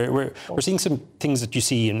 So we're seeing some things that you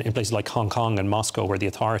see in places like Hong Kong and Moscow, where the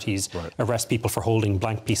authorities arrest people for holding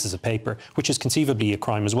blank pieces of paper, which is conceivably a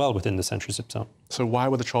crime as well within the censorship zone. So why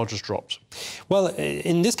were the charges dropped? Well,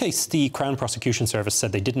 in this case, the Crown Prosecution Service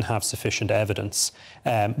said they didn't have sufficient evidence,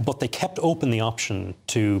 but they kept open the option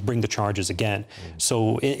to bring the charges again.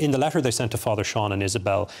 So in the letter they sent to Father Sean and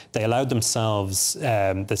Isabel, they allowed themselves,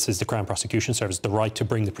 this is the Crown Prosecution Service, the right to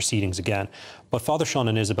bring the proceedings again. But Father Sean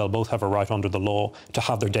and Isabel both have a right under the law to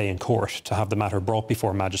have their day in court, to have the matter brought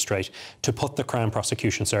before a magistrate, to put the Crown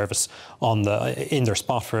Prosecution Service in their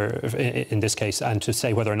spot in this case, and to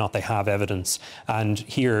say whether or not they have evidence. And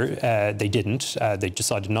here they didn't. They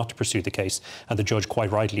decided not to pursue the case, and the judge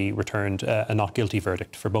quite rightly returned a not guilty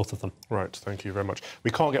verdict for both of them. Right, thank you very much.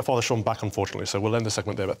 We can't get Father Sean back, unfortunately, so we'll end the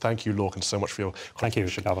segment there, but thank you, Lorcan, so much for your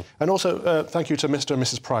contribution. Thank you, Calvin. And also, thank you to Mr. and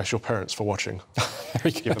Mrs. Price, your parents, for watching.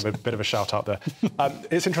 Give them a bit of a shout out there.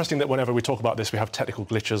 It's interesting that whenever we talk about this, we have technical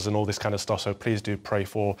glitches and all this kind of stuff, so please do pray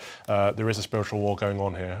for. There is a spiritual war going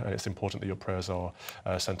on here, and it's important that your prayers are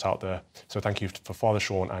sent out there. So thank you for Father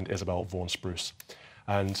Sean and Isabel Vaughan-Spruce.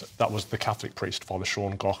 And that was the Catholic priest, Father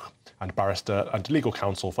Sean Goch, and barrister and legal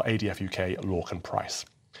counsel for ADF UK, Lorcan Price.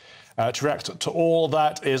 To react to all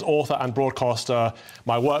that is author and broadcaster,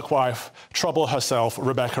 my work wife, trouble herself,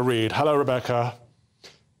 Rebecca Reed. Hello, Rebecca.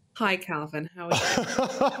 Hi, Calvin. How are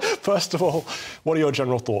you? First of all, what are your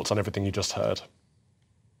general thoughts on everything you just heard?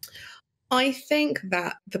 I think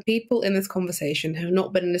that the people in this conversation have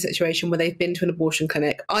not been in a situation where they've been to an abortion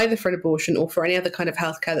clinic, either for an abortion or for any other kind of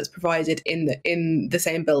healthcare that's provided in the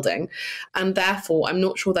same building. And therefore, I'm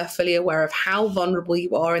not sure they're fully aware of how vulnerable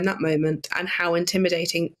you are in that moment and how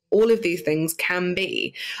intimidating all of these things can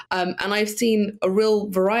be. And I've seen a real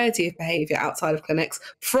variety of behaviour outside of clinics,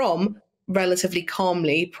 from relatively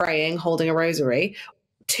calmly praying, holding a rosary,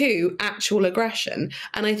 to actual aggression.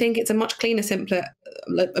 And I think it's a much cleaner, simpler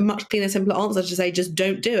answer to say, just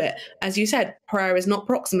don't do it. As you said, prayer is not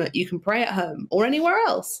proximate. You can pray at home or anywhere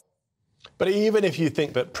else. But even if you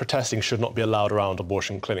think that protesting should not be allowed around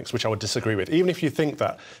abortion clinics, which I would disagree with, even if you think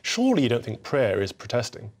that, surely you don't think prayer is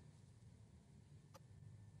protesting?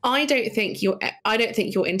 I don't think you're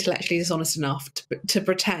intellectually dishonest enough to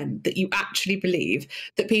pretend that you actually believe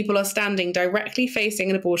that people are standing directly facing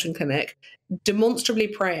an abortion clinic, demonstrably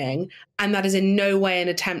praying, and that is in no way an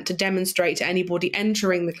attempt to demonstrate to anybody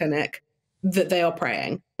entering the clinic that they are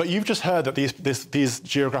praying. But you've just heard that these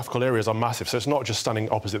geographical areas are massive, so it's not just standing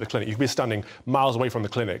opposite the clinic. You could be standing miles away from the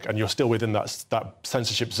clinic and you're still within that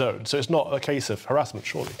censorship zone. So it's not a case of harassment,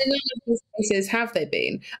 surely. In none of these cases have they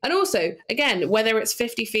been. And also, again, whether it's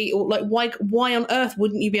 50 feet or why on earth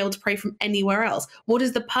wouldn't you be able to pray from anywhere else? What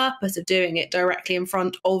is the purpose of doing it directly in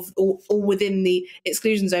front of or within the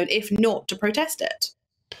exclusion zone, if not to protest it?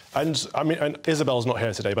 And I mean, and Isabel's not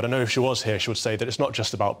here today, but I know if she was here, she would say that it's not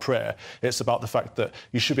just about prayer. It's about the fact that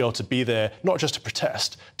you should be able to be there, not just to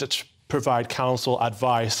protest, to provide counsel,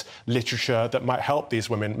 advice, literature that might help these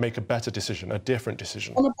women make a better decision, a different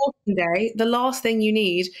decision. On abortion day, the last thing you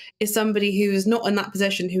need is somebody who is not in that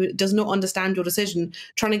position, who does not understand your decision,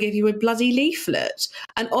 trying to give you a bloody leaflet.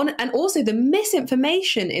 And also the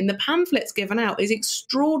misinformation in the pamphlets given out is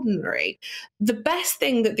extraordinary. The best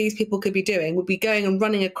thing that these people could be doing would be going and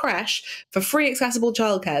running a creche for free accessible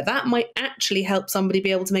childcare. That might actually help somebody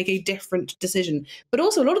be able to make a different decision. But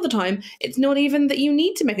also, a lot of the time, it's not even that you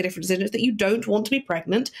need to make a different decision. It's that you don't want to be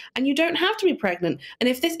pregnant, and you don't have to be pregnant. And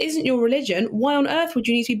if this isn't your religion, why on earth would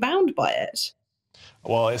you need to be bound by it?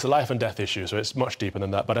 Well, it's a life and death issue, so it's much deeper than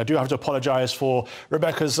that. But I do have to apologise for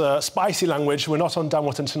Rebecca's spicy language. We're not on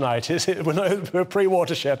Dunwatton tonight. We're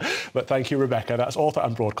pre-Watershed. But thank you, Rebecca. That's author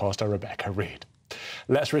and broadcaster Rebecca Reed.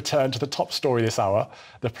 Let's return to the top story this hour.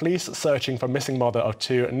 The police searching for missing mother of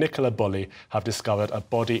two, Nicola Bully, have discovered a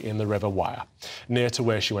body in the River Wyre, near to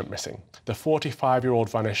where she went missing. The 45-year-old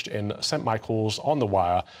vanished in St Michael's on the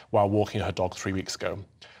Wyre while walking her dog 3 weeks ago.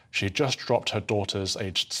 She had just dropped her daughters,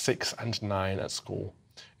 aged 6 and 9, at school.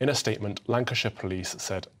 In a statement, Lancashire Police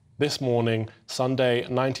said, "This morning, Sunday,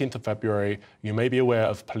 19th of February, you may be aware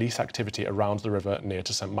of police activity around the river near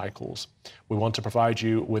to St Michael's. We want to provide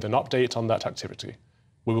you with an update on that activity.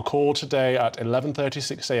 We were called today at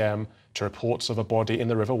 11:36 a.m. to reports of a body in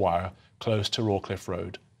the River Wyre, close to Rawcliffe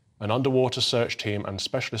Road. An underwater search team and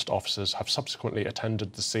specialist officers have subsequently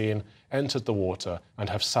attended the scene, entered the water, and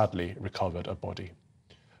have sadly recovered a body."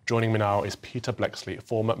 Joining me now is Peter Blexley,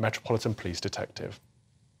 former Metropolitan Police detective.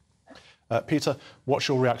 Peter, what's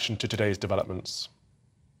your reaction to today's developments?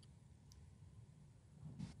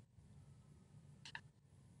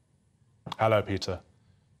 Hello, Peter.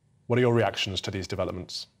 What are your reactions to these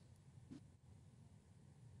developments?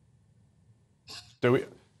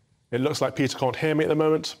 It looks like Peter can't hear me at the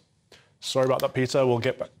moment. Sorry about that, Peter. We'll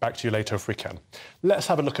get back to you later if we can. Let's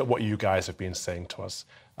have a look at what you guys have been saying to us.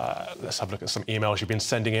 Let's have a look at some emails you've been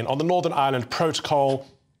sending in. On the Northern Ireland Protocol,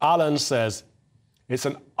 Alan says, it's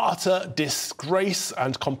an utter disgrace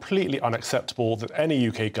and completely unacceptable that any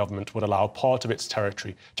UK government would allow part of its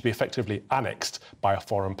territory to be effectively annexed by a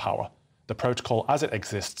foreign power. The protocol as it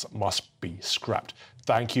exists must be scrapped.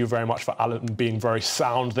 Thank you very much for Alan being very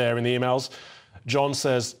sound there in the emails. John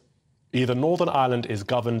says, either Northern Ireland is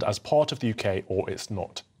governed as part of the UK or it's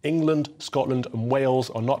not. England, Scotland and Wales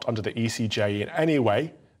are not under the ECJ in any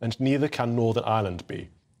way, and neither can Northern Ireland be.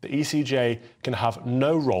 The ECJ can have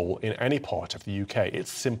no role in any part of the UK.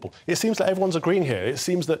 It's simple. It seems that everyone's agreeing here. It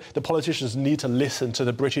seems that the politicians need to listen to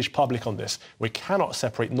the British public on this. We cannot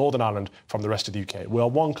separate Northern Ireland from the rest of the UK. We are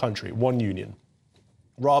one country, one union.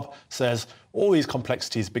 Rob says, all these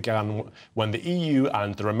complexities began when the EU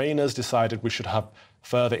and the Remainers decided we should have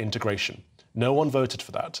further integration. No one voted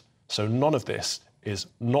for that. So none of this is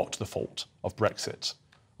not the fault of Brexit.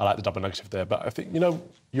 I like the double negative there, but I think,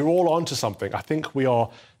 you're all onto something. I think we are.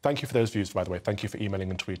 Thank you for those views, by the way. Thank you for emailing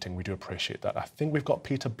and tweeting. We do appreciate that. I think we've got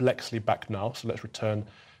Peter Blexley back now, so let's return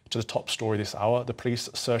to the top story this hour. The police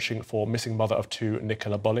searching for missing mother of two,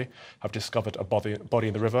 Nicola Bulley, have discovered a body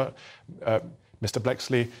in the river. Mr.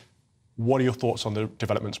 Blexley, what are your thoughts on the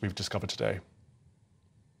developments we've discovered today?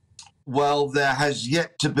 Well, there has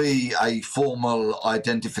yet to be a formal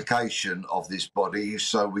identification of this body,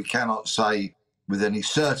 so we cannot say with any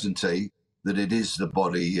certainty that it is the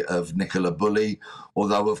body of Nicola Bulley,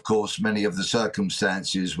 although, of course, many of the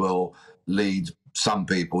circumstances will lead some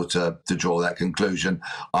people to draw that conclusion.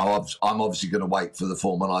 I'm obviously going to wait for the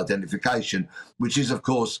formal identification, which is, of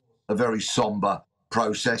course, a very sombre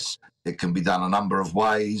process. It can be done a number of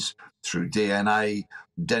ways, through DNA,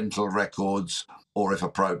 dental records, or, if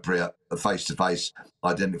appropriate, a face-to-face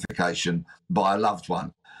identification by a loved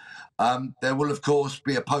one. There will, of course,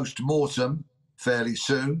 be a post-mortem fairly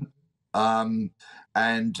soon,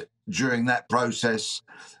 and during that process,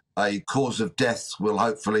 a cause of death will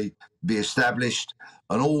hopefully be established,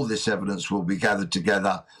 and all this evidence will be gathered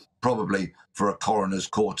together, probably for a coroner's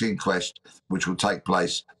court inquest, which will take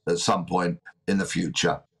place at some point in the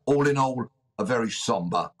future. All in all, a very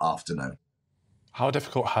sombre afternoon. How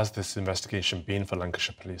difficult has this investigation been for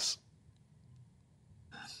Lancashire Police?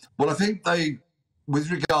 Well, I think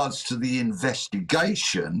with regards to the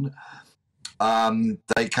investigation,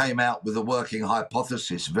 they came out with a working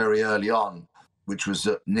hypothesis very early on, which was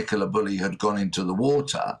that Nicola Bulley had gone into the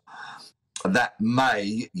water. That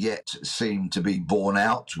may yet seem to be borne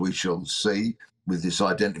out. We shall see with this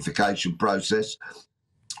identification process.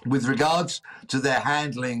 With regards to their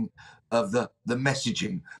handling of the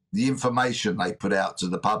messaging, the information they put out to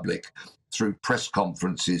the public through press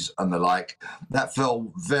conferences and the like, that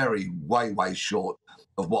fell way short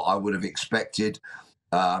of what I would have expected.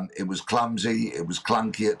 It was clumsy, it was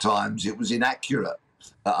clunky at times, it was inaccurate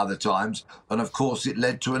at other times, and of course it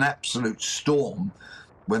led to an absolute storm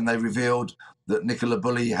when they revealed that Nicola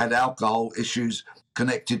Bulley had alcohol issues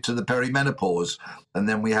connected to the perimenopause. And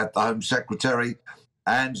then we had the Home Secretary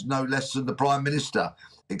and no less than the Prime Minister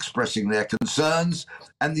expressing their concerns,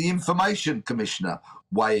 and the Information Commissioner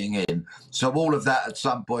weighing in. So all of that at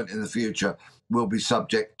some point in the future will be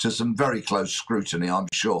subject to some very close scrutiny, I'm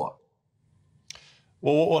sure.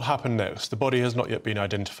 Well, what will happen next? The body has not yet been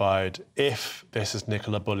identified. If this is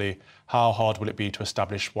Nicola Bulley, how hard will it be to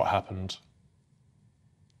establish what happened?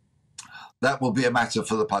 That will be a matter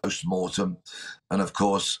for the post-mortem. And of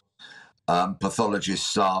course,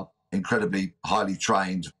 pathologists are incredibly highly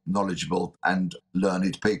trained, knowledgeable and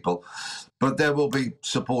learned people. But there will be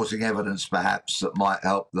supporting evidence, perhaps, that might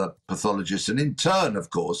help the pathologists. And in turn, of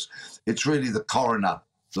course, it's really the coroner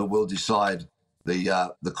that will decide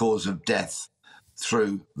the cause of death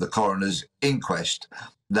through the coroner's inquest.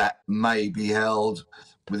 That may be held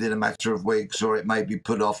within a matter of weeks, or it may be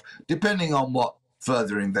put off, depending on what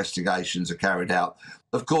further investigations are carried out.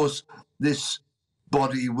 Of course, this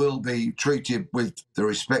body will be treated with the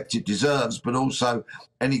respect it deserves, but also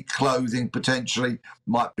any clothing potentially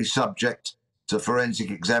might be subject to forensic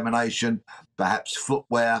examination, perhaps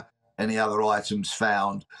footwear, any other items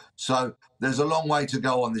found. So there's a long way to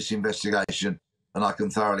go on this investigation, and I can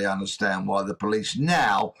thoroughly understand why the police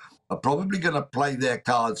now are probably going to play their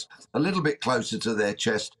cards a little bit closer to their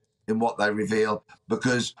chest in what they reveal,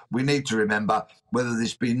 because we need to remember, whether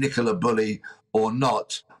this be Nicola Bulley or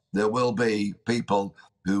not, there will be people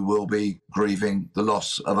who will be grieving the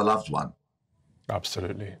loss of a loved one.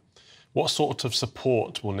 Absolutely. What sort of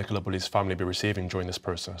support will Nicola Bulley's family be receiving during this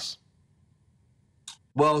process?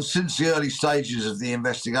 Well, since the early stages of the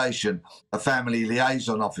investigation, a family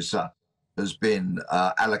liaison officer has been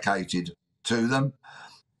allocated to them.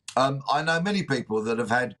 I know many people that have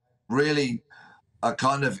had really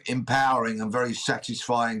kind of empowering and very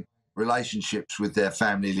satisfying relationships with their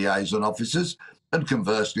family liaison officers. And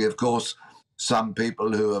conversely, of course, some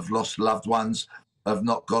people who have lost loved ones have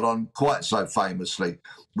not got on quite so famously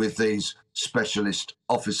with these specialist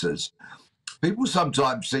officers. People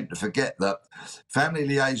sometimes seem to forget that family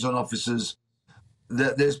liaison officers,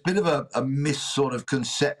 there's a bit of a sort of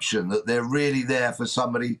conception that they're really there for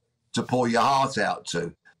somebody to pour your heart out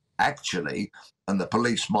to. Actually, and the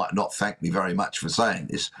police might not thank me very much for saying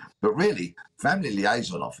this, but really, family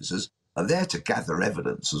liaison officers are there to gather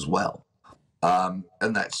evidence as well. And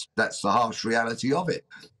that's the harsh reality of it.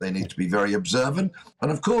 They need to be very observant,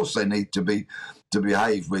 and of course they need to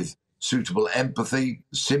behave with suitable empathy,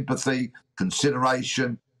 sympathy,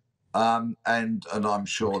 consideration, and I'm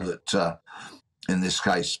sure that in this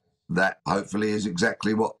case that hopefully is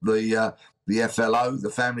exactly what the FLO,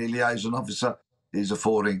 the family liaison officer, is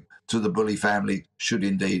affording to the Bully family. Should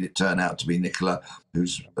indeed it turn out to be Nicola,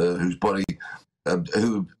 whose body,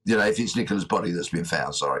 if it's Nicola's body that's been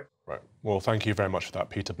found. Sorry. Right. Well, thank you very much for that,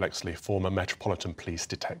 Peter Blexley, former Metropolitan Police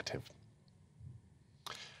detective.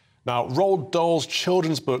 Now, Roald Dahl's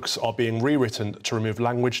children's books are being rewritten to remove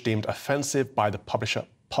language deemed offensive by the publisher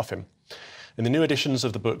Puffin. In the new editions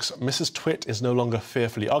of the books, Mrs. Twit is no longer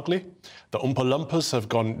fearfully ugly, the Oompa Loompas have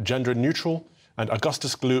gone gender neutral, and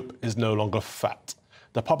Augustus Gloop is no longer fat.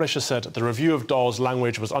 The publisher said the review of Dahl's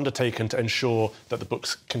language was undertaken to ensure that the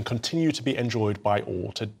books can continue to be enjoyed by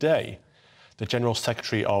all today. The General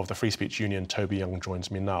Secretary of the Free Speech Union, Toby Young,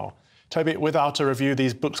 joins me now. Toby, without a review,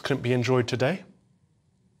 these books couldn't be enjoyed today?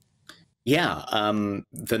 Yeah,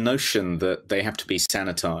 the notion that they have to be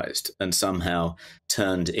sanitised and somehow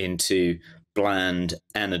turned into bland,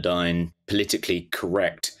 anodyne, politically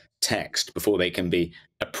correct text before they can be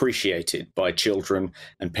appreciated by children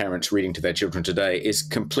and parents reading to their children today is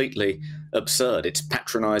completely absurd. It's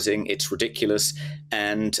patronising, it's ridiculous,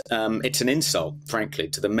 and it's an insult, frankly,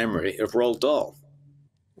 to the memory of Roald Dahl.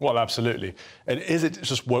 Well, absolutely. And is it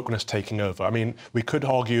just wokeness taking over? I mean, we could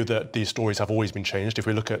argue that these stories have always been changed. If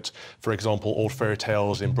we look at, for example, old fairy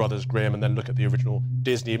tales in Brothers Grimm and then look at the original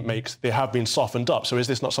Disney makes, they have been softened up. So is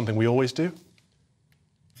this not something we always do?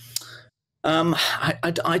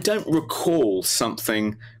 I don't recall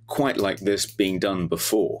something quite like this being done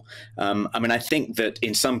before. I mean, I think that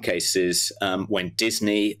in some cases, when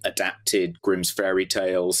Disney adapted Grimm's fairy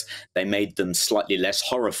tales, they made them slightly less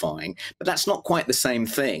horrifying, but that's not quite the same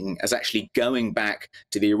thing as actually going back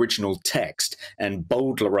to the original text and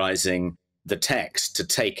bowdlerizing the text to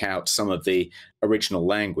take out some of the original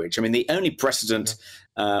language. I mean, the only precedent,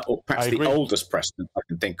 or perhaps the oldest precedent I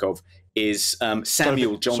can think of, is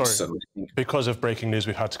Samuel Johnson. Sorry. Because of breaking news,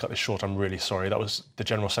 we've had to cut this short. I'm really sorry. That was the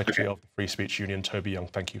General Secretary of the Free Speech Union, Toby Young.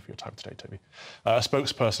 Thank you for your time today, Toby. A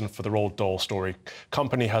spokesperson for the Roald Dahl story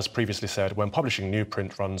company has previously said, when publishing new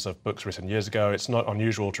print runs of books written years ago, it's not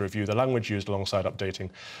unusual to review the language used alongside updating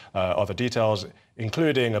other details,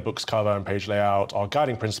 including a book's cover and page layout. Our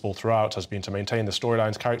guiding principle throughout has been to maintain the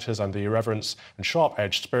storylines, characters, and the irreverence and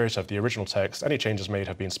sharp-edged spirit of the original text. Any changes made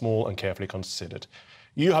have been small and carefully considered.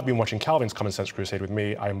 You have been watching Calvin's Common Sense Crusade with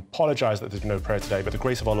me. I apologise that there's been no prayer today, but the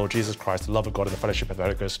grace of our Lord Jesus Christ, the love of God, and the fellowship of the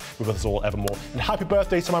Holy Ghost be with us all evermore. And happy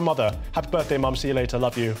birthday to my mother. Happy birthday, Mum. See you later.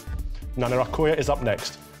 Love you. Nana Rakoya is up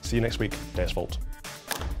next. See you next week. Deus Volt.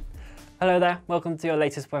 Hello there. Welcome to your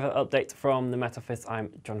latest weather update from the Met Office.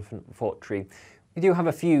 I'm Jonathan Fortree. We do have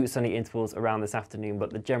a few sunny intervals around this afternoon, but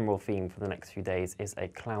the general theme for the next few days is a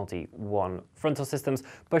cloudy one. Frontal systems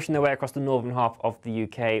pushing their way across the northern half of the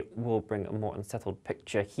UK will bring a more unsettled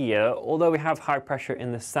picture here. Although we have high pressure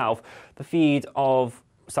in the south, the feed of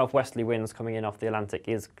southwesterly winds coming in off the Atlantic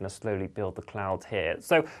is going to slowly build the clouds here.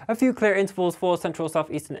 So a few clear intervals for central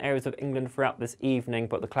southeastern areas of England throughout this evening,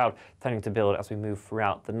 but the cloud tending to build as we move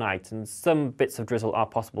throughout the night, and some bits of drizzle are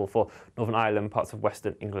possible for Northern Ireland, parts of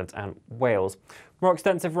Western England and Wales. More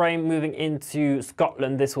extensive rain moving into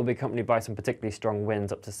Scotland. This will be accompanied by some particularly strong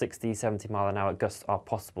winds, up to 60, 70 mile an hour gusts are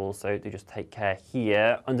possible, so do just take care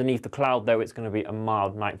here. Underneath the cloud though, it's going to be a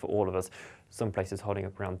mild night for all of us. Some places holding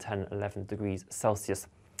up around 10, 11 degrees Celsius.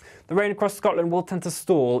 The rain across Scotland will tend to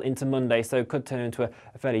stall into Monday, so could turn into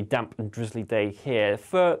a fairly damp and drizzly day here.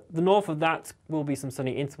 For the north of that will be some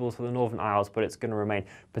sunny intervals for the Northern Isles, but it's going to remain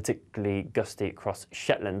particularly gusty across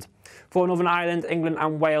Shetland. For Northern Ireland, England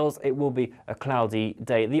and Wales, it will be a cloudy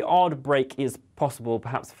day. The odd break is possible,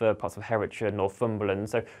 perhaps for parts of Herefordshire, Northumberland,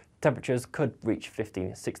 so Temperatures could reach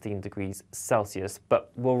 15, 16 degrees Celsius,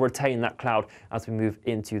 but we'll retain that cloud as we move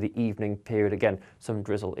into the evening period. Again, some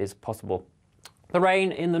drizzle is possible. The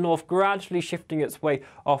rain in the north gradually shifting its way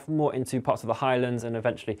off more into parts of the Highlands and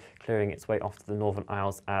eventually clearing its way off to the Northern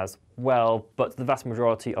Isles as well. But the vast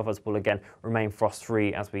majority of us will again remain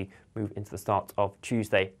frost-free as we move into the start of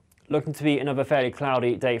Tuesday. Looking to be another fairly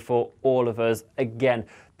cloudy day for all of us. Again,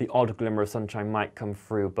 the odd glimmer of sunshine might come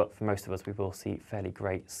through, but for most of us we will see fairly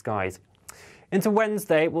grey skies. Into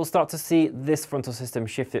Wednesday, we'll start to see this frontal system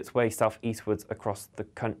shift its way southeastwards across the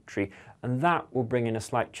country, and that will bring in a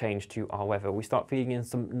slight change to our weather. We start feeding in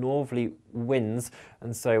some northerly winds,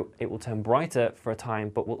 and so it will turn brighter for a time,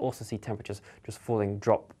 but we'll also see temperatures just falling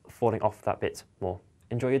off that bit more.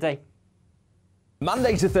 Enjoy your day.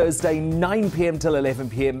 Monday to Thursday, 9 p.m. till 11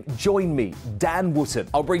 p.m. Join me, Dan Wootton.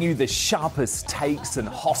 I'll bring you the sharpest takes and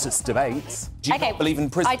hottest debates. Do you not believe in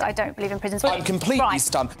prison? I don't believe in prisons. I'm completely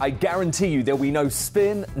stunned. I guarantee you there'll be no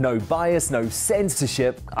spin, no bias, no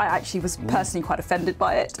censorship. I actually was personally quite offended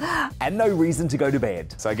by it. And no reason to go to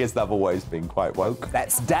bed. So I guess they've always been quite woke.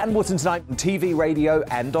 That's Dan Wootton tonight on TV, radio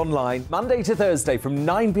and online. Monday to Thursday from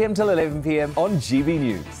 9 p.m. till 11 p.m. on GB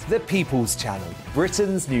News. The People's Channel,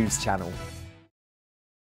 Britain's news channel.